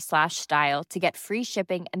quince.com/style to get free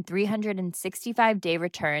shipping and 365-day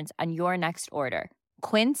returns on your next order.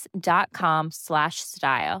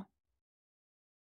 Quince.com/style.